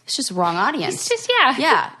puns, it's just wrong audience. It's just, yeah.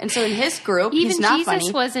 Yeah. And so in his group, Even he's not Jesus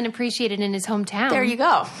funny. wasn't appreciated in his hometown. There you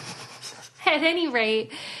go. At any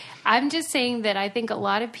rate, I'm just saying that I think a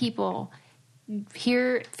lot of people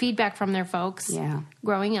hear feedback from their folks Yeah.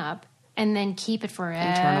 growing up and then keep it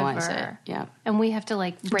forever. Internalize it. Yeah. And we have to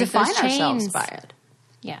like break Define those chains. ourselves by it.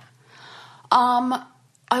 Yeah.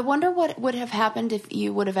 I wonder what would have happened if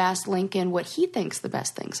you would have asked Lincoln what he thinks the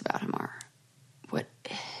best things about him are.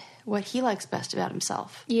 What he likes best about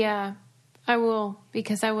himself. Yeah. I will,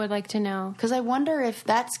 because I would like to know. Because I wonder if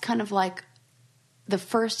that's kind of like the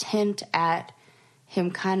first hint at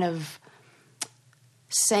him kind of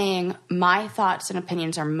saying my thoughts and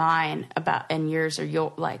opinions are mine about and yours are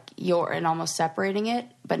your and almost separating it,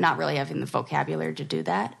 but not really having the vocabulary to do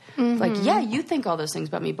that. Like, yeah, you think all those things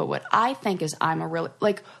about me, but what I think is I'm a really,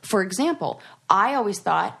 like, for example, I always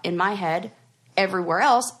thought in my head everywhere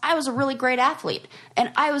else I was a really great athlete and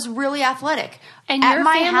I was really athletic. And At your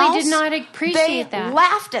my family house, did not appreciate they that.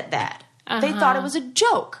 laughed at that. They thought it was a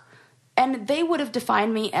joke. And they would have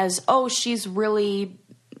defined me as, oh, she's really,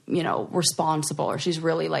 responsible or she's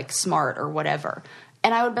really like smart or whatever.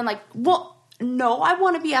 And I would have been like, well, no, I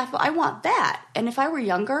want to be athletic. I want that. And if I were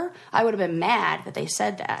younger, I would have been mad that they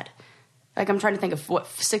said that. Like, I'm trying to think of what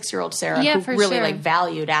 6-year-old Sarah Yeah, who for really sure. like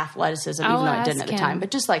valued athleticism, I'll even though I didn't ask at the him. time.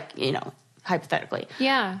 But just like, hypothetically.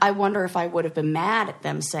 Yeah. I wonder if I would have been mad at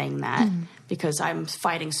them saying that because I'm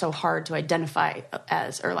fighting so hard to identify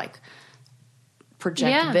as or like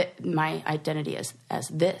project Yeah. my identity as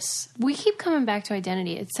this. We keep coming back to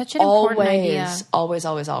identity. It's such an important idea. Always.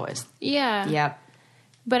 Yeah. Yeah.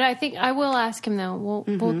 But I think I will ask him, though.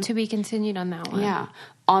 We'll to be continued on that one. Yeah.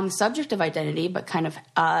 On the subject of identity, but kind of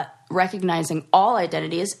recognizing all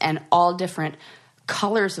identities and all different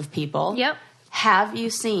colors of people. Yep. Have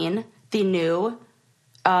you seen the new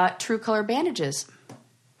True Color bandages?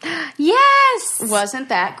 Yes! Wasn't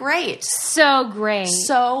that great? So great.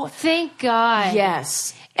 So, Thank God.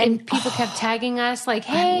 yes. And people kept tagging us like,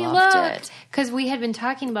 hey, loved look. it. Because we had been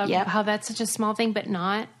talking about Yep. how that's such a small thing, but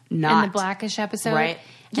not in Not. the Blackish episode. Right.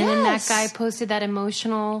 And then that Yes. guy posted that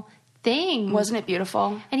emotional thing. Wasn't it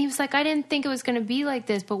beautiful? And he was like, I didn't think it was going to be like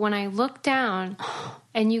this. But when I looked down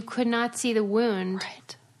and you could not see the wound,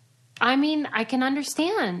 Right. I mean, I can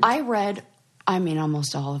understand. I read,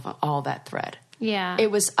 almost all that thread. yeah.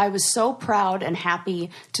 I was so proud and happy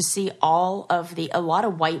to see a lot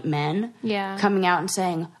of white men Yeah. coming out and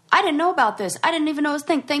saying, I didn't know about this. I didn't even know it was a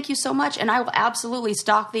thing. Thank you so much. And I will absolutely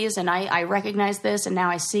stock these and I recognize this and now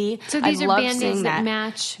I see. So these I are love band-aids seeing that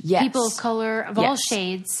match Yes. people of color of all Yes.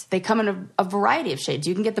 shades. They come in a variety of shades.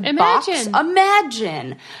 You can get the Imagine. box.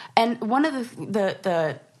 Imagine. And one of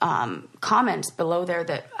the comments below there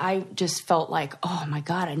that I just felt like, oh my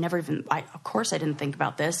God, of course I didn't think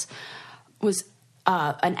about this, was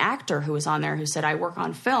an actor who was on there who said, I work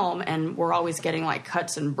on film and we're always getting like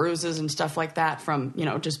cuts and bruises and stuff like that from,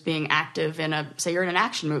 just being active say you're in an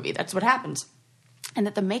action movie. That's what happens. and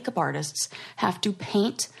that the makeup artists have to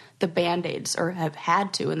paint the Band-Aids, or have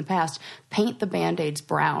had to in the past, paint the Band-Aids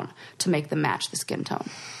brown to make them match the skin tone.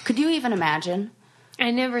 Could you even imagine?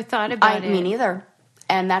 I never thought about it. Me neither.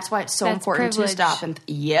 And that's why it's so important privilege. to stop and,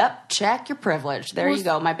 check your privilege. There you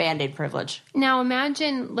go, my Band-Aid privilege. Now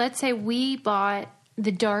imagine, let's say we bought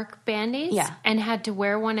the dark Band-Aids and had to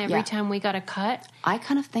wear one every time we got a cut. I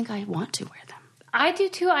kind of think I want to wear them. I do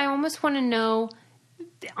too. I almost want to know,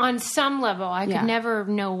 on some level, I could never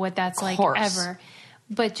know what that's like ever.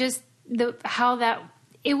 But just how that,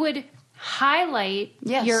 it would highlight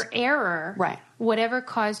your error. Right. Whatever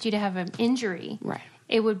caused you to have an injury. Right.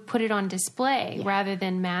 It would put it on display rather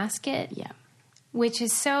than mask it. Yeah. Which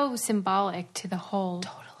is so symbolic to the whole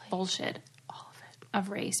bullshit all of it of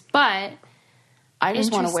race. But I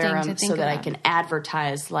just want to wear them so that I can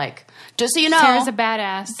advertise, like, just so you know, Sarah's a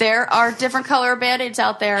badass. There are different color Band-Aids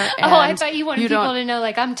out there. Oh, I thought you wanted people to know,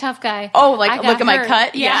 like, I'm a tough guy. Oh, like, look at my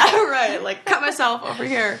cut? Yeah. Right. Like, cut myself over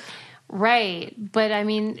here. Right. But, I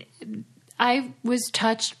mean, I was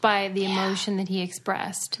touched by the emotion that he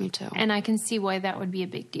expressed. Me too. And I can see why that would be a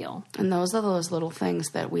big deal. And those are those little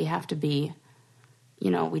things that we have to be,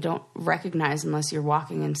 we don't recognize unless you're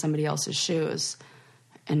walking in somebody else's shoes.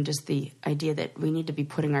 And just the idea that we need to be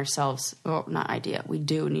putting ourselves, we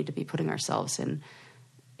do need to be putting ourselves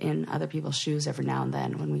in other people's shoes every now and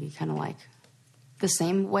then, when we kind of like, the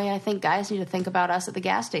same way I think guys need to think about us at the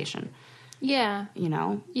gas station. Yeah.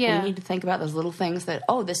 Yeah. We need to think about those little things that,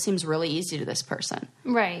 this seems really easy to this person.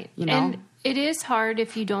 Right. And it is hard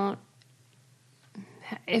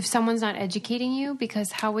if someone's not educating you,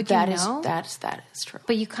 because how would you know? That is true.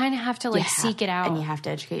 But you kind of have to seek it out. And you have to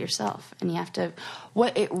educate yourself. And you have to,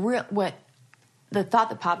 the thought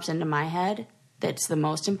that pops into my head that's the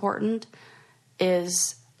most important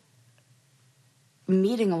is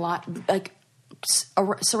meeting a lot, like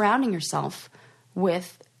surrounding yourself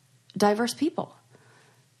with diverse people.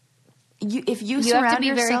 You have to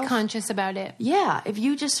be very conscious about it. Yeah, if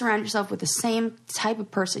you just surround yourself with the same type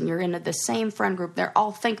of person, you're in the same friend group, they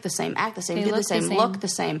all think the same, act the same, do the same, look the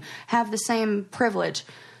same, have the same privilege,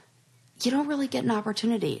 you don't really get an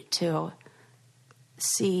opportunity to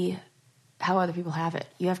see how other people have it.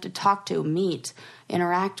 You have to talk to, meet,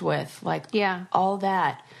 interact with, all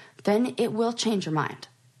that. Then it will change your mind.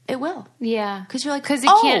 It will. Yeah. Because you're like, because it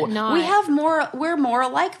can't not. We're more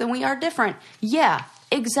alike than we are different. Yeah.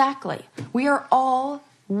 Exactly. We are all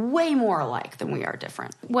way more alike than we are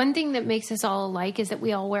different. One thing that makes us all alike is that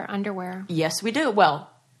we all wear underwear. Yes, we do. Well,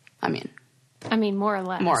 I mean, more or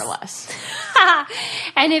less. More or less.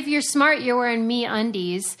 And if you're smart, you're wearing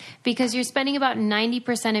MeUndies because you're spending about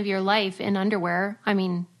 90% of your life in underwear.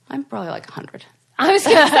 I'm probably like 100. I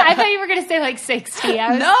thought you were going to say like 60.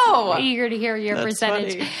 I was eager to hear your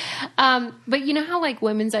percentage. But you know how like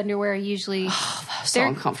women's underwear usually... so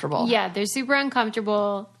uncomfortable. Yeah, they're super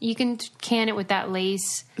uncomfortable. You can can it with that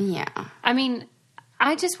lace. Yeah.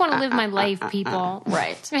 I just want to live my life, people.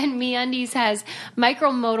 Right. And MeUndies has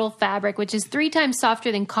micromodal fabric, which is 3 times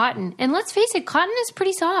softer than cotton. And let's face it, cotton is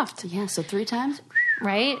pretty soft. Yeah, so 3 times?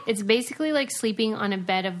 Right? It's basically like sleeping on a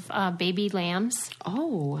bed of baby lambs.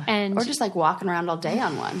 Oh. Or just like walking around all day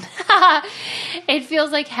on one. It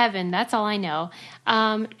feels like heaven. That's all I know.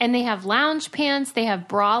 And they have lounge pants. They have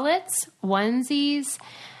bralettes, onesies.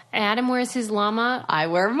 Adam wears his llama. I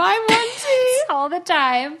wear my onesie. all the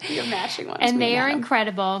time. You're matching ones. And they are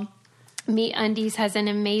incredible. MeUndies has an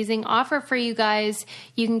amazing offer for you guys.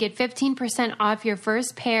 You can get 15% off your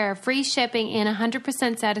first pair, free shipping, and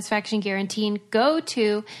 100% satisfaction guarantee. Go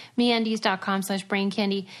to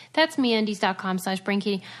MeUndies.com/braincandy. That's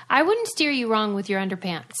MeUndies.com/braincandy. I wouldn't steer you wrong with your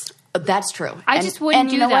underpants. That's true. I just wouldn't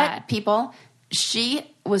do that. And you know what, people? She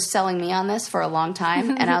was selling me on this for a long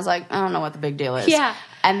time, and I was like, I don't know what the big deal is. Yeah.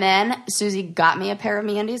 And then Susie got me a pair of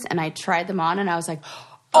MeUndies, and I tried them on, and I was like,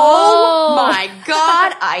 oh my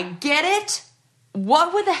God, I get it.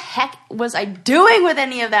 What the heck was I doing with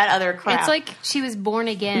any of that other crap? It's like she was born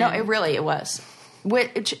again. No, it was.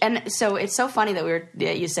 And so it's so funny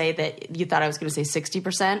that you say that you thought I was going to say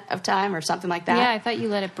 60% of time or something like that. Yeah, I thought you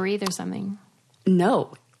let it breathe or something.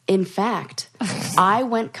 No. In fact, I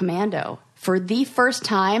went commando for the first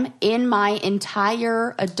time in my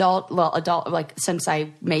entire adult, like since I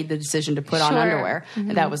made the decision to put on underwear,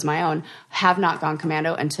 that was my own, have not gone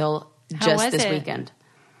commando until just this weekend.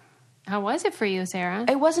 How was it for you, Sarah?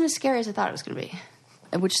 It wasn't as scary as I thought it was going to be.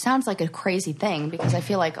 which sounds like a crazy thing because I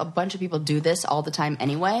feel like a bunch of people do this all the time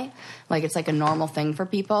anyway. Like it's like a normal thing for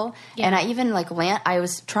people. Yeah. And I even like I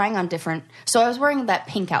was trying on different. So I was wearing that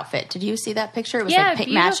pink outfit. Did you see that picture? It was like pink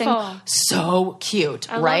beautiful. matching. So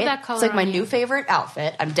cute, I love right? that color It's like my on you. new favorite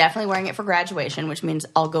outfit. I'm definitely wearing it for graduation, which means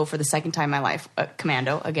I'll go for the second time in my life,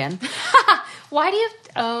 commando again. Why do you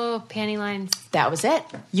have panty lines? That was it.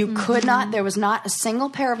 You could not, there was not a single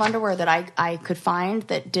pair of underwear that I could find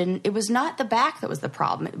that didn't, it was not the back that was the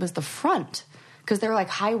problem. It was the front. Because they were like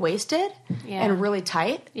high-waisted Yeah. and really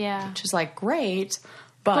tight. Yeah. Which is like great.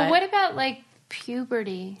 But But what about like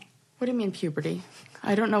puberty? what do you mean puberty?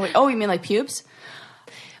 I don't know what, oh, you mean like pubes?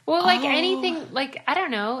 Well, like Oh. anything, like, I don't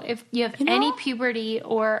know, if you have You know? any puberty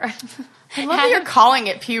or... I love that you're calling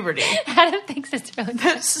it puberty. Adam thinks it's really good.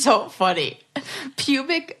 That's so funny.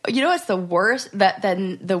 Pubic, you know what's the worst?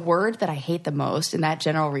 Then the word that I hate the most in that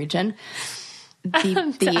general region,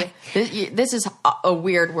 this is a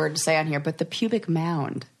weird word to say on here, but the pubic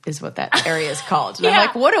mound is what that area is called. And Yeah. I'm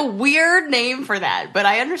like, what a weird name for that. But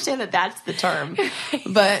I understand that that's the term.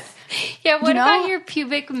 But Yeah, what you know, about your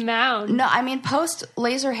pubic mound? no, I mean, post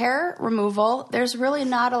laser hair removal, there's really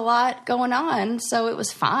not a lot going on. So it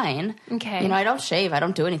was fine. Okay. You know, I don't shave. I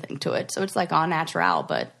don't do anything to it. So it's like all natural,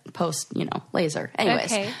 but post, laser.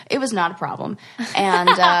 Anyways, Okay. it was not a problem.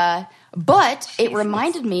 And, but it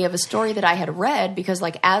reminded me of a story that I had read because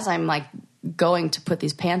like, as I'm like going to put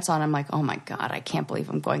these pants on, I'm like, oh my God, I can't believe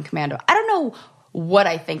I'm going commando. I don't know what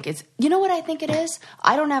I think is, you know what I think it is?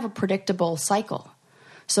 I don't have a predictable cycle.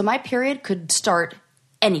 So my period could start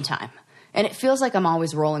anytime. And it feels like I'm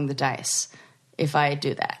always rolling the dice if I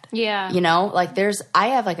do that. Yeah. Like I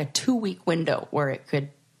have like a 2-week window where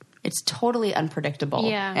it's totally unpredictable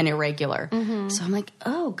Yeah. and irregular. So I'm like,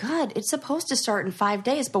 oh God, it's supposed to start in 5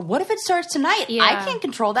 days, but what if it starts tonight? Yeah. I can't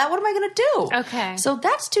control that. What am I going to do? Okay. So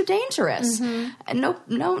that's too dangerous. And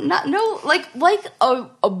no, like a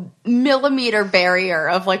millimeter barrier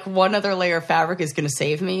of like one other layer of fabric is going to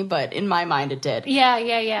save me. But in my mind, it did. Yeah.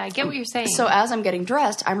 I get what you're saying. So as I'm getting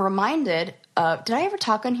dressed, I'm reminded, did I ever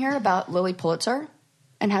talk on here about Lily Pulitzer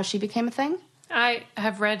and how she became a thing? I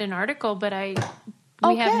have read an article, but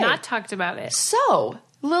we have Okay. not talked about it. So,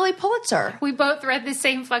 Lily Pulitzer. We both read the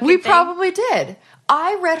same fucking We thing. probably did.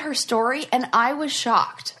 I read her story and I was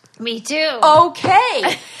shocked. Me too. Okay.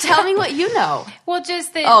 Tell me what you know. Well,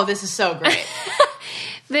 just that... Oh, this is so great.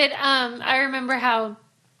 that I remember how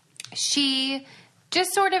she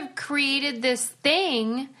just sort of created this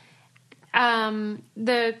thing,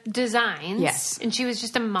 the designs. Yes. And she was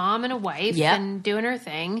just a mom and a wife Yep. and doing her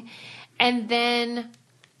thing. And then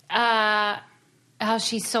how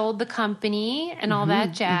she sold the company and all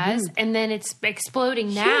that jazz. And then it's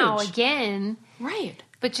exploding now Huge. again. Right.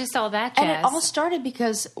 But just all that jazz. And it all started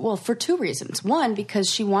because, well, for 2 reasons. One, because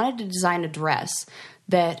she wanted to design a dress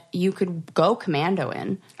that you could go commando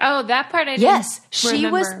in. Oh, that part I didn't Yes, she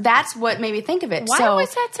remember. was. That's what made me think of it. Why so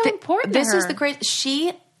was that so important to This is her? the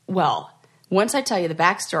crazy. Once I tell you the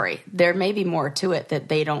backstory, there may be more to it that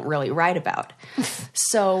they don't really write about.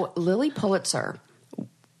 So Lily Pulitzer,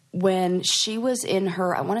 when she was in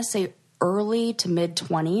her, I want to say early to mid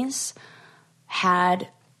 20s, had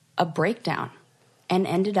a breakdown and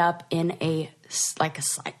ended up in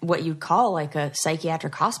what you'd call like a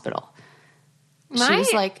psychiatric hospital. My She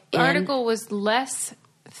was like article was less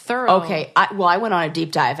thorough. Okay, I went on a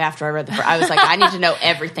deep dive after I read I was like, I need to know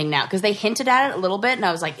everything now because they hinted at it a little bit, and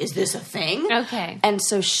I was like, is this a thing? Okay. And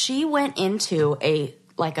so she went into a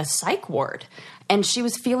psych ward, and she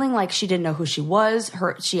was feeling like she didn't know who she was.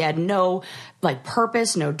 She had no like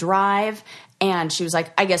purpose, no drive, and she was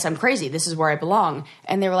like, I guess I'm crazy. This is where I belong.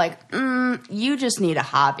 And they were like, you just need a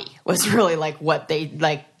hobby. Was really like what they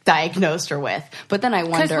like diagnosed her with. But then I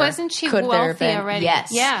wonder, wasn't she could there have wealthy been, already? Yes,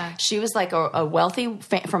 Yeah. she was like a wealthy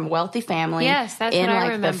from a wealthy family. Yes, that's in what I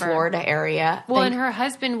like remember. the Florida area. Well, and her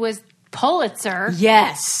husband was Pulitzer.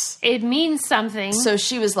 Yes. It means something. So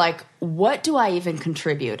she was like, what do I even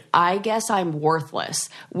contribute? I guess I'm worthless,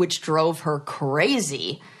 which drove her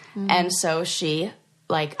crazy. And so she,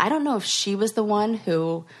 like, I don't know if she was the one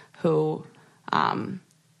who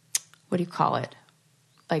what do you call it?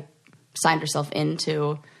 Like, signed herself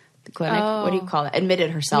into the clinic. Oh. What do you call it?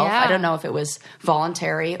 Admitted herself. Yeah. I don't know if it was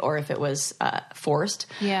voluntary or if it was forced.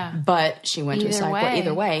 Yeah. But she went to a Either psych ward. way.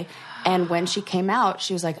 Either way. And when she came out,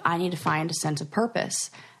 she was like, I need to find a sense of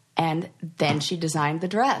purpose. And then she designed the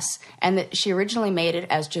dress. And she originally made it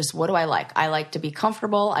as just, what do I like? I like to be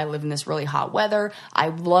comfortable. I live in this really hot weather. I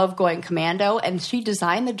love going commando. And she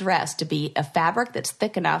designed the dress to be a fabric that's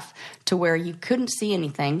thick enough to where you couldn't see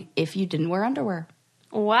anything if you didn't wear underwear.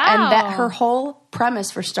 wow. And that her whole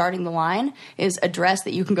premise for starting the line is a dress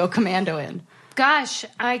that you can go commando in. Gosh,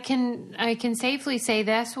 I can safely say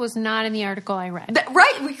this was not in the article I read.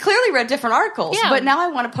 Right, we clearly read different articles, Yeah. but now I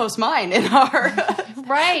want to post mine in our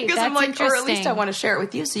Right, because I'm like, or at least I want to share it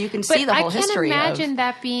with you so you can see the whole history. I can't imagine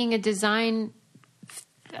that being a design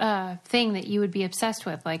thing that you would be obsessed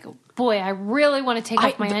with. Like, boy, I really want to take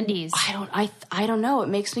off my undies. I don't know. It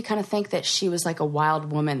makes me kind of think that she was like a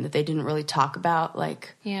wild woman that they didn't really talk about.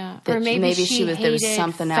 Like, yeah, that or maybe she was there was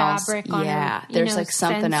something else. On yeah, her, there's like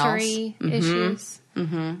something else. Issues.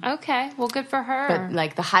 Mm-hmm. Okay, well, good for her. But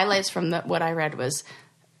like the highlights from what I read was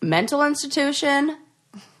mental institution,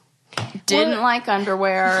 didn't like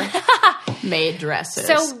underwear, made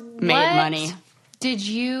dresses, made money. Did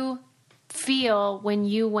you feel when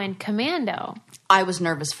you went commando? I was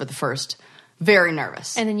nervous for the first, very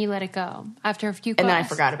nervous. And then you let it go after a few classes. And then I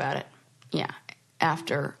forgot about it. Yeah,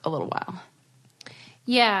 after a little while.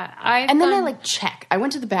 Yeah, then I like check. I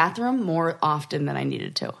went to the bathroom more often than I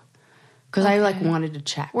needed to. Because I like wanted to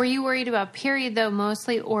check. Were you worried about period though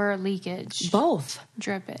mostly or leakage? Both.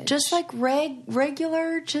 Drippage. Just like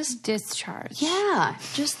regular, just discharge. Yeah,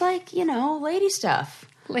 just like, lady stuff.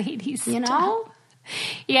 Lady stuff. You know?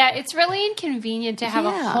 Yeah, it's really inconvenient to have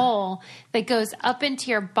a hole that goes up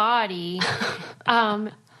into your body.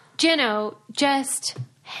 Just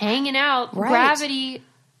hanging out. Right. Gravity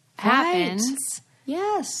happens.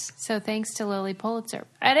 Yes. So thanks to Lily Pulitzer.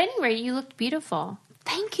 At any rate, you looked beautiful.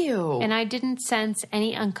 Thank you. And I didn't sense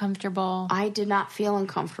any uncomfortable. I did not feel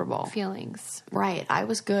uncomfortable. Feelings. Right. I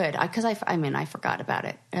was good. Because I forgot about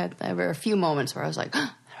it. There were a few moments where I was like, I don't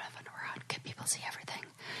have underwear on. Can people see everything?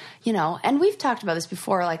 And we've talked about this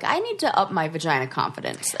before. Like, I need to up my vagina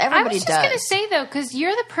confidence. Everybody does. I was just going to say, though, because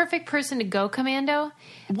you're the perfect person to go commando.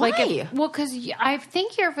 Why? Because I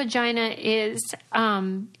think your vagina is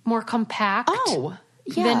more compact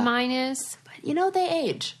than mine is. But, they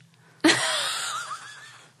age.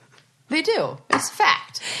 They do. It's a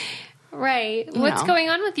fact. Right. What's going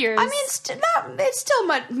on with yours? I mean, it's still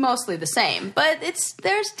mostly the same, but it's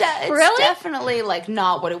really? definitely like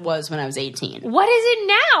not what it was when I was 18. What is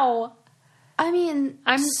it now? I mean,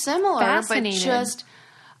 I'm similar, fascinated. but just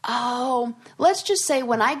let's just say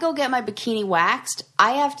when I go get my bikini waxed,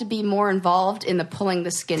 I have to be more involved in the pulling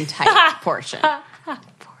the skin tight portion.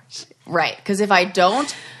 Right, because if I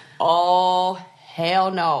don't,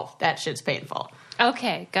 hell no, that shit's painful.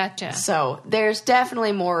 Okay, gotcha. So there's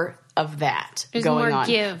definitely more of that There's going more on.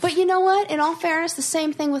 Give. But you know what? In all fairness, the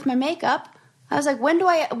same thing with my makeup. I was like,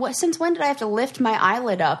 since when did I have to lift my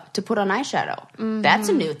eyelid up to put on eyeshadow? Mm-hmm. That's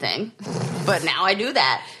a new thing. But now I do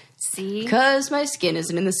that. See? Because my skin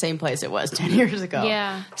isn't in the same place it was 10 years ago.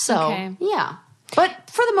 Yeah. So, yeah.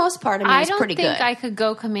 But for the most part, it's pretty good. I don't think I could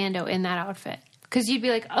go commando in that outfit. Because you'd be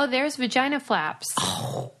like, oh, there's vagina flaps.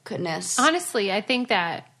 Oh, goodness. Honestly, I think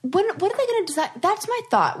that. What are they going to design? That's my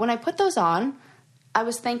thought. When I put those on, I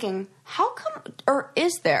was thinking, how come, or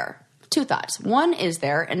is there, two thoughts. One, is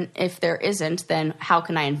there, and if there isn't, then how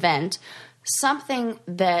can I invent something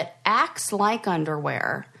that acts like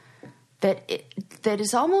underwear, that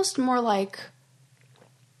is almost more like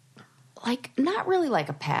not really like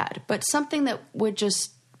a pad, but something that would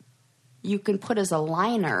just, you can put as a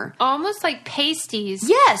liner. Almost like pasties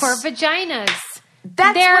for vaginas.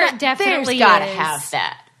 Definitely got to have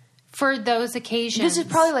that. For those occasions. This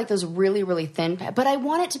is probably like those really, really thin pads, but I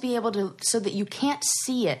want it to be able to, so that you can't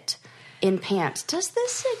see it in pants. Does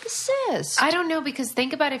this exist? I don't know, because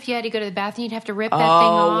think about if you had to go to the bathroom, you'd have to rip that thing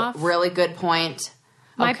off. Really good point.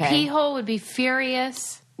 My pee hole would be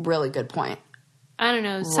furious. Really good point. I don't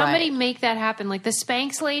know. Somebody make that happen. Like the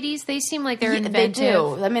Spanx ladies, they seem like they're inventive. They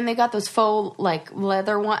do. I mean, they got those faux, like,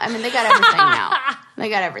 leather one. I mean, they got everything now. They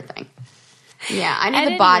got everything. Yeah, I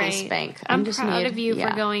need the body spank. I'm just proud of you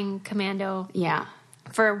for going commando. Yeah.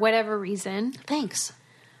 For whatever reason. Thanks.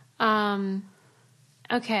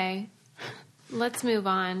 Okay. Let's move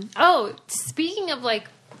on. Oh, speaking of like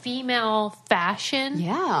female fashion.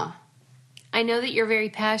 Yeah. I know that you're very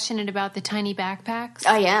passionate about the tiny backpacks.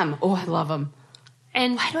 I am. Oh, I love them.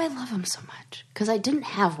 And why do I love them so much? Because I didn't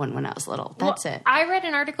have one when I was little. That's it. I read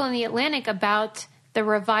an article in The Atlantic about the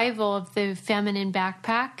revival of the feminine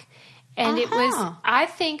backpack. And it was, I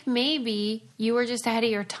think maybe you were just ahead of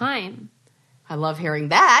your time. I love hearing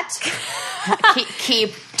that.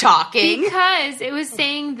 keep talking. Because it was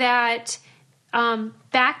saying that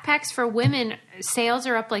backpacks for women, sales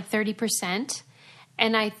are up like 30%.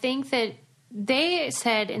 And I think that they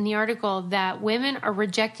said in the article that women are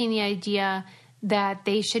rejecting the idea that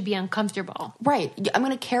they should be uncomfortable. Right. I'm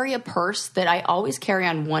going to carry a purse that I always carry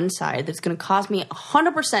on one side that's going to cause me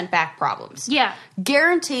 100% back problems. Yeah.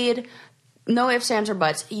 Guaranteed. No ifs, ands, or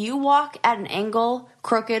buts. You walk at an angle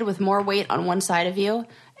crooked with more weight on one side of you,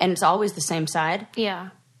 and it's always the same side. Yeah.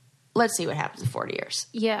 Let's see what happens in 40 years.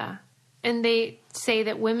 Yeah. And they say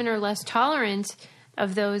that women are less tolerant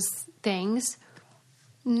of those things.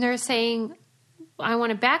 And they're saying, I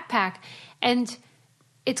want a backpack. And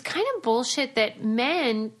it's kind of bullshit that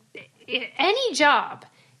men, any job,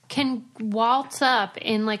 can waltz up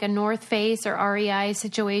in like a North Face or REI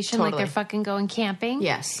situation like they're fucking going camping.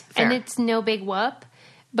 Yes. Fair. And it's no big whoop.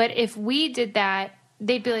 But if we did that,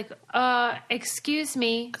 they'd be like, excuse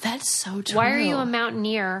me. That's so true. Why are you a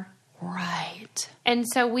mountaineer? Right. And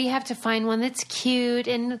so we have to find one that's cute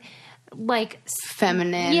and like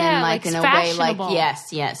feminine and like in a way like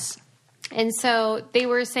yes. And so they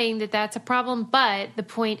were saying that that's a problem, but the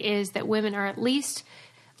point is that women are at least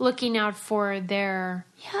looking out for their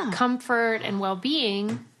comfort and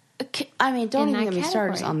well-being. I mean, don't even get me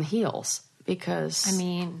started category. on the heels because I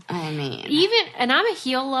mean even, and I'm a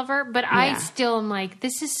heel lover, but I still am like,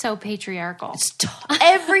 this is so patriarchal.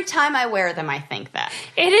 Every time I wear them, I think that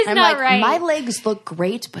it is I'm not like, right. My legs look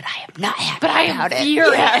great, but I am not happy but I about am it.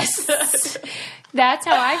 furious. Yes. That's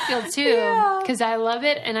how I feel too, because I love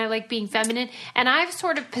it and I like being feminine. And I've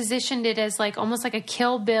sort of positioned it as like almost like a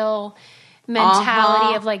Kill Bill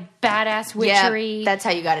mentality of like badass witchery. Yeah, that's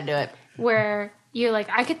how you got to do it. Where you're like,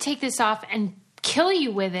 I could take this off and kill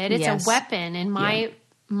you with it. It's a weapon in my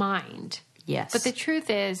mind. Yes. But the truth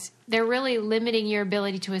is, they're really limiting your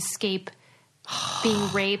ability to escape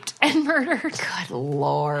being raped and murdered. Good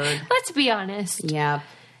Lord. Let's be honest. Yeah.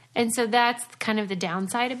 And so that's kind of the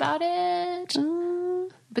downside about it.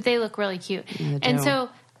 But they look really cute. Yeah, they and do. so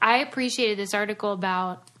I appreciated this article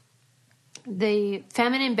about the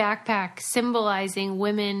feminine backpack symbolizing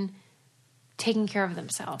women taking care of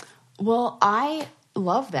themselves. Well, I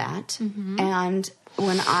love that. And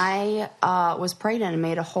when I was pregnant and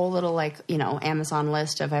made a whole little Amazon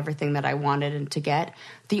list of everything that I wanted to get,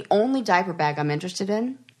 the only diaper bag I'm interested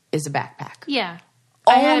in is a backpack. Yeah.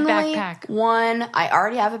 I had a Only backpack. one. I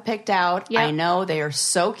already have it picked out. Yep. I know they are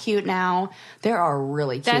so cute now. There are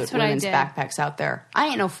really cute That's what I women's did. backpacks out there. I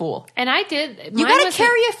ain't no fool. And I did. You gotta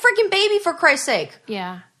carry a freaking baby for Christ's sake.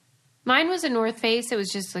 Yeah. Mine was a North Face. It was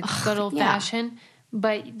just like good old fashioned.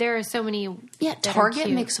 But there are so many. Yeah, that are Target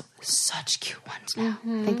cute. makes such cute ones now.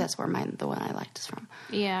 I think that's where the one I liked is from.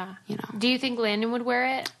 Yeah. You know. Do you think Landon would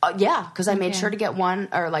wear it? Yeah, because I made Okay. sure to get one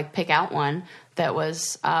or pick out one that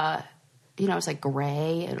was, it's like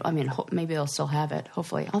gray. I mean, maybe they'll still have it.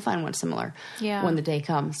 Hopefully, I'll find one similar when the day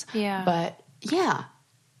comes. Yeah. But yeah.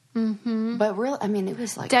 Mm-hmm. But really, I mean, it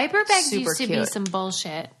was like Diaper bags super used to cute. be some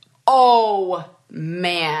bullshit. Oh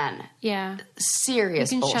man, Yeah.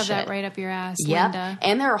 serious You can bullshit. shove that right up your ass, Yep. Linda.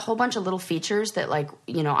 And there are a whole bunch of little features that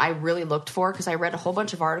I really looked for because I read a whole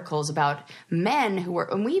bunch of articles about men who were,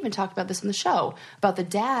 and we even talked about this in the show, about the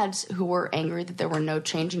dads who were angry that there were no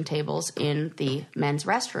changing tables in the men's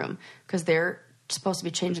restroom because they're supposed to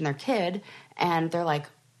be changing their kid and they're like,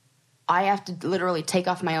 I have to literally take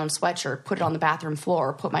off my own sweatshirt, put it on the bathroom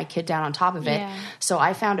floor, put my kid down on top of it. Yeah. So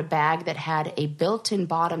I found a bag that had a built-in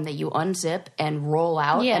bottom that you unzip and roll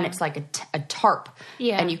out, Yeah. and it's like a tarp.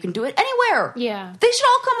 Yeah. And you can do it anywhere. Yeah. They should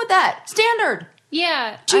all come with that. Standard.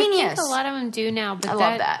 Yeah. I Genius. think a lot of them do now, but I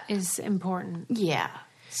love that. is important. Yeah.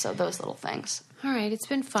 So those little things. All right. It's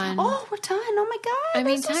been fun. Oh, we're done. Oh my God. I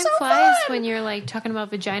mean, this is time so flies fun. when you're talking about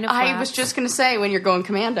vagina flaps. I was just going to say when you're going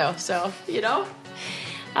commando. So,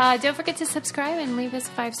 Don't forget to subscribe and leave us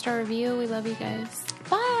a 5-star review. We love you guys.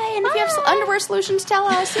 Bye. And if you have some underwear solutions, tell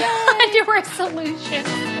us. Yay. Underwear solution.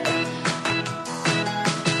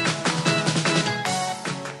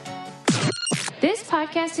 This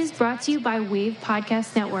podcast is brought to you by Wave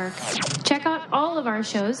Podcast Network. Check out all of our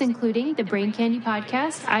shows, including the Brain Candy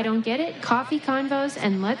Podcast, I Don't Get It, Coffee Convos,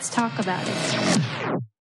 and Let's Talk About It.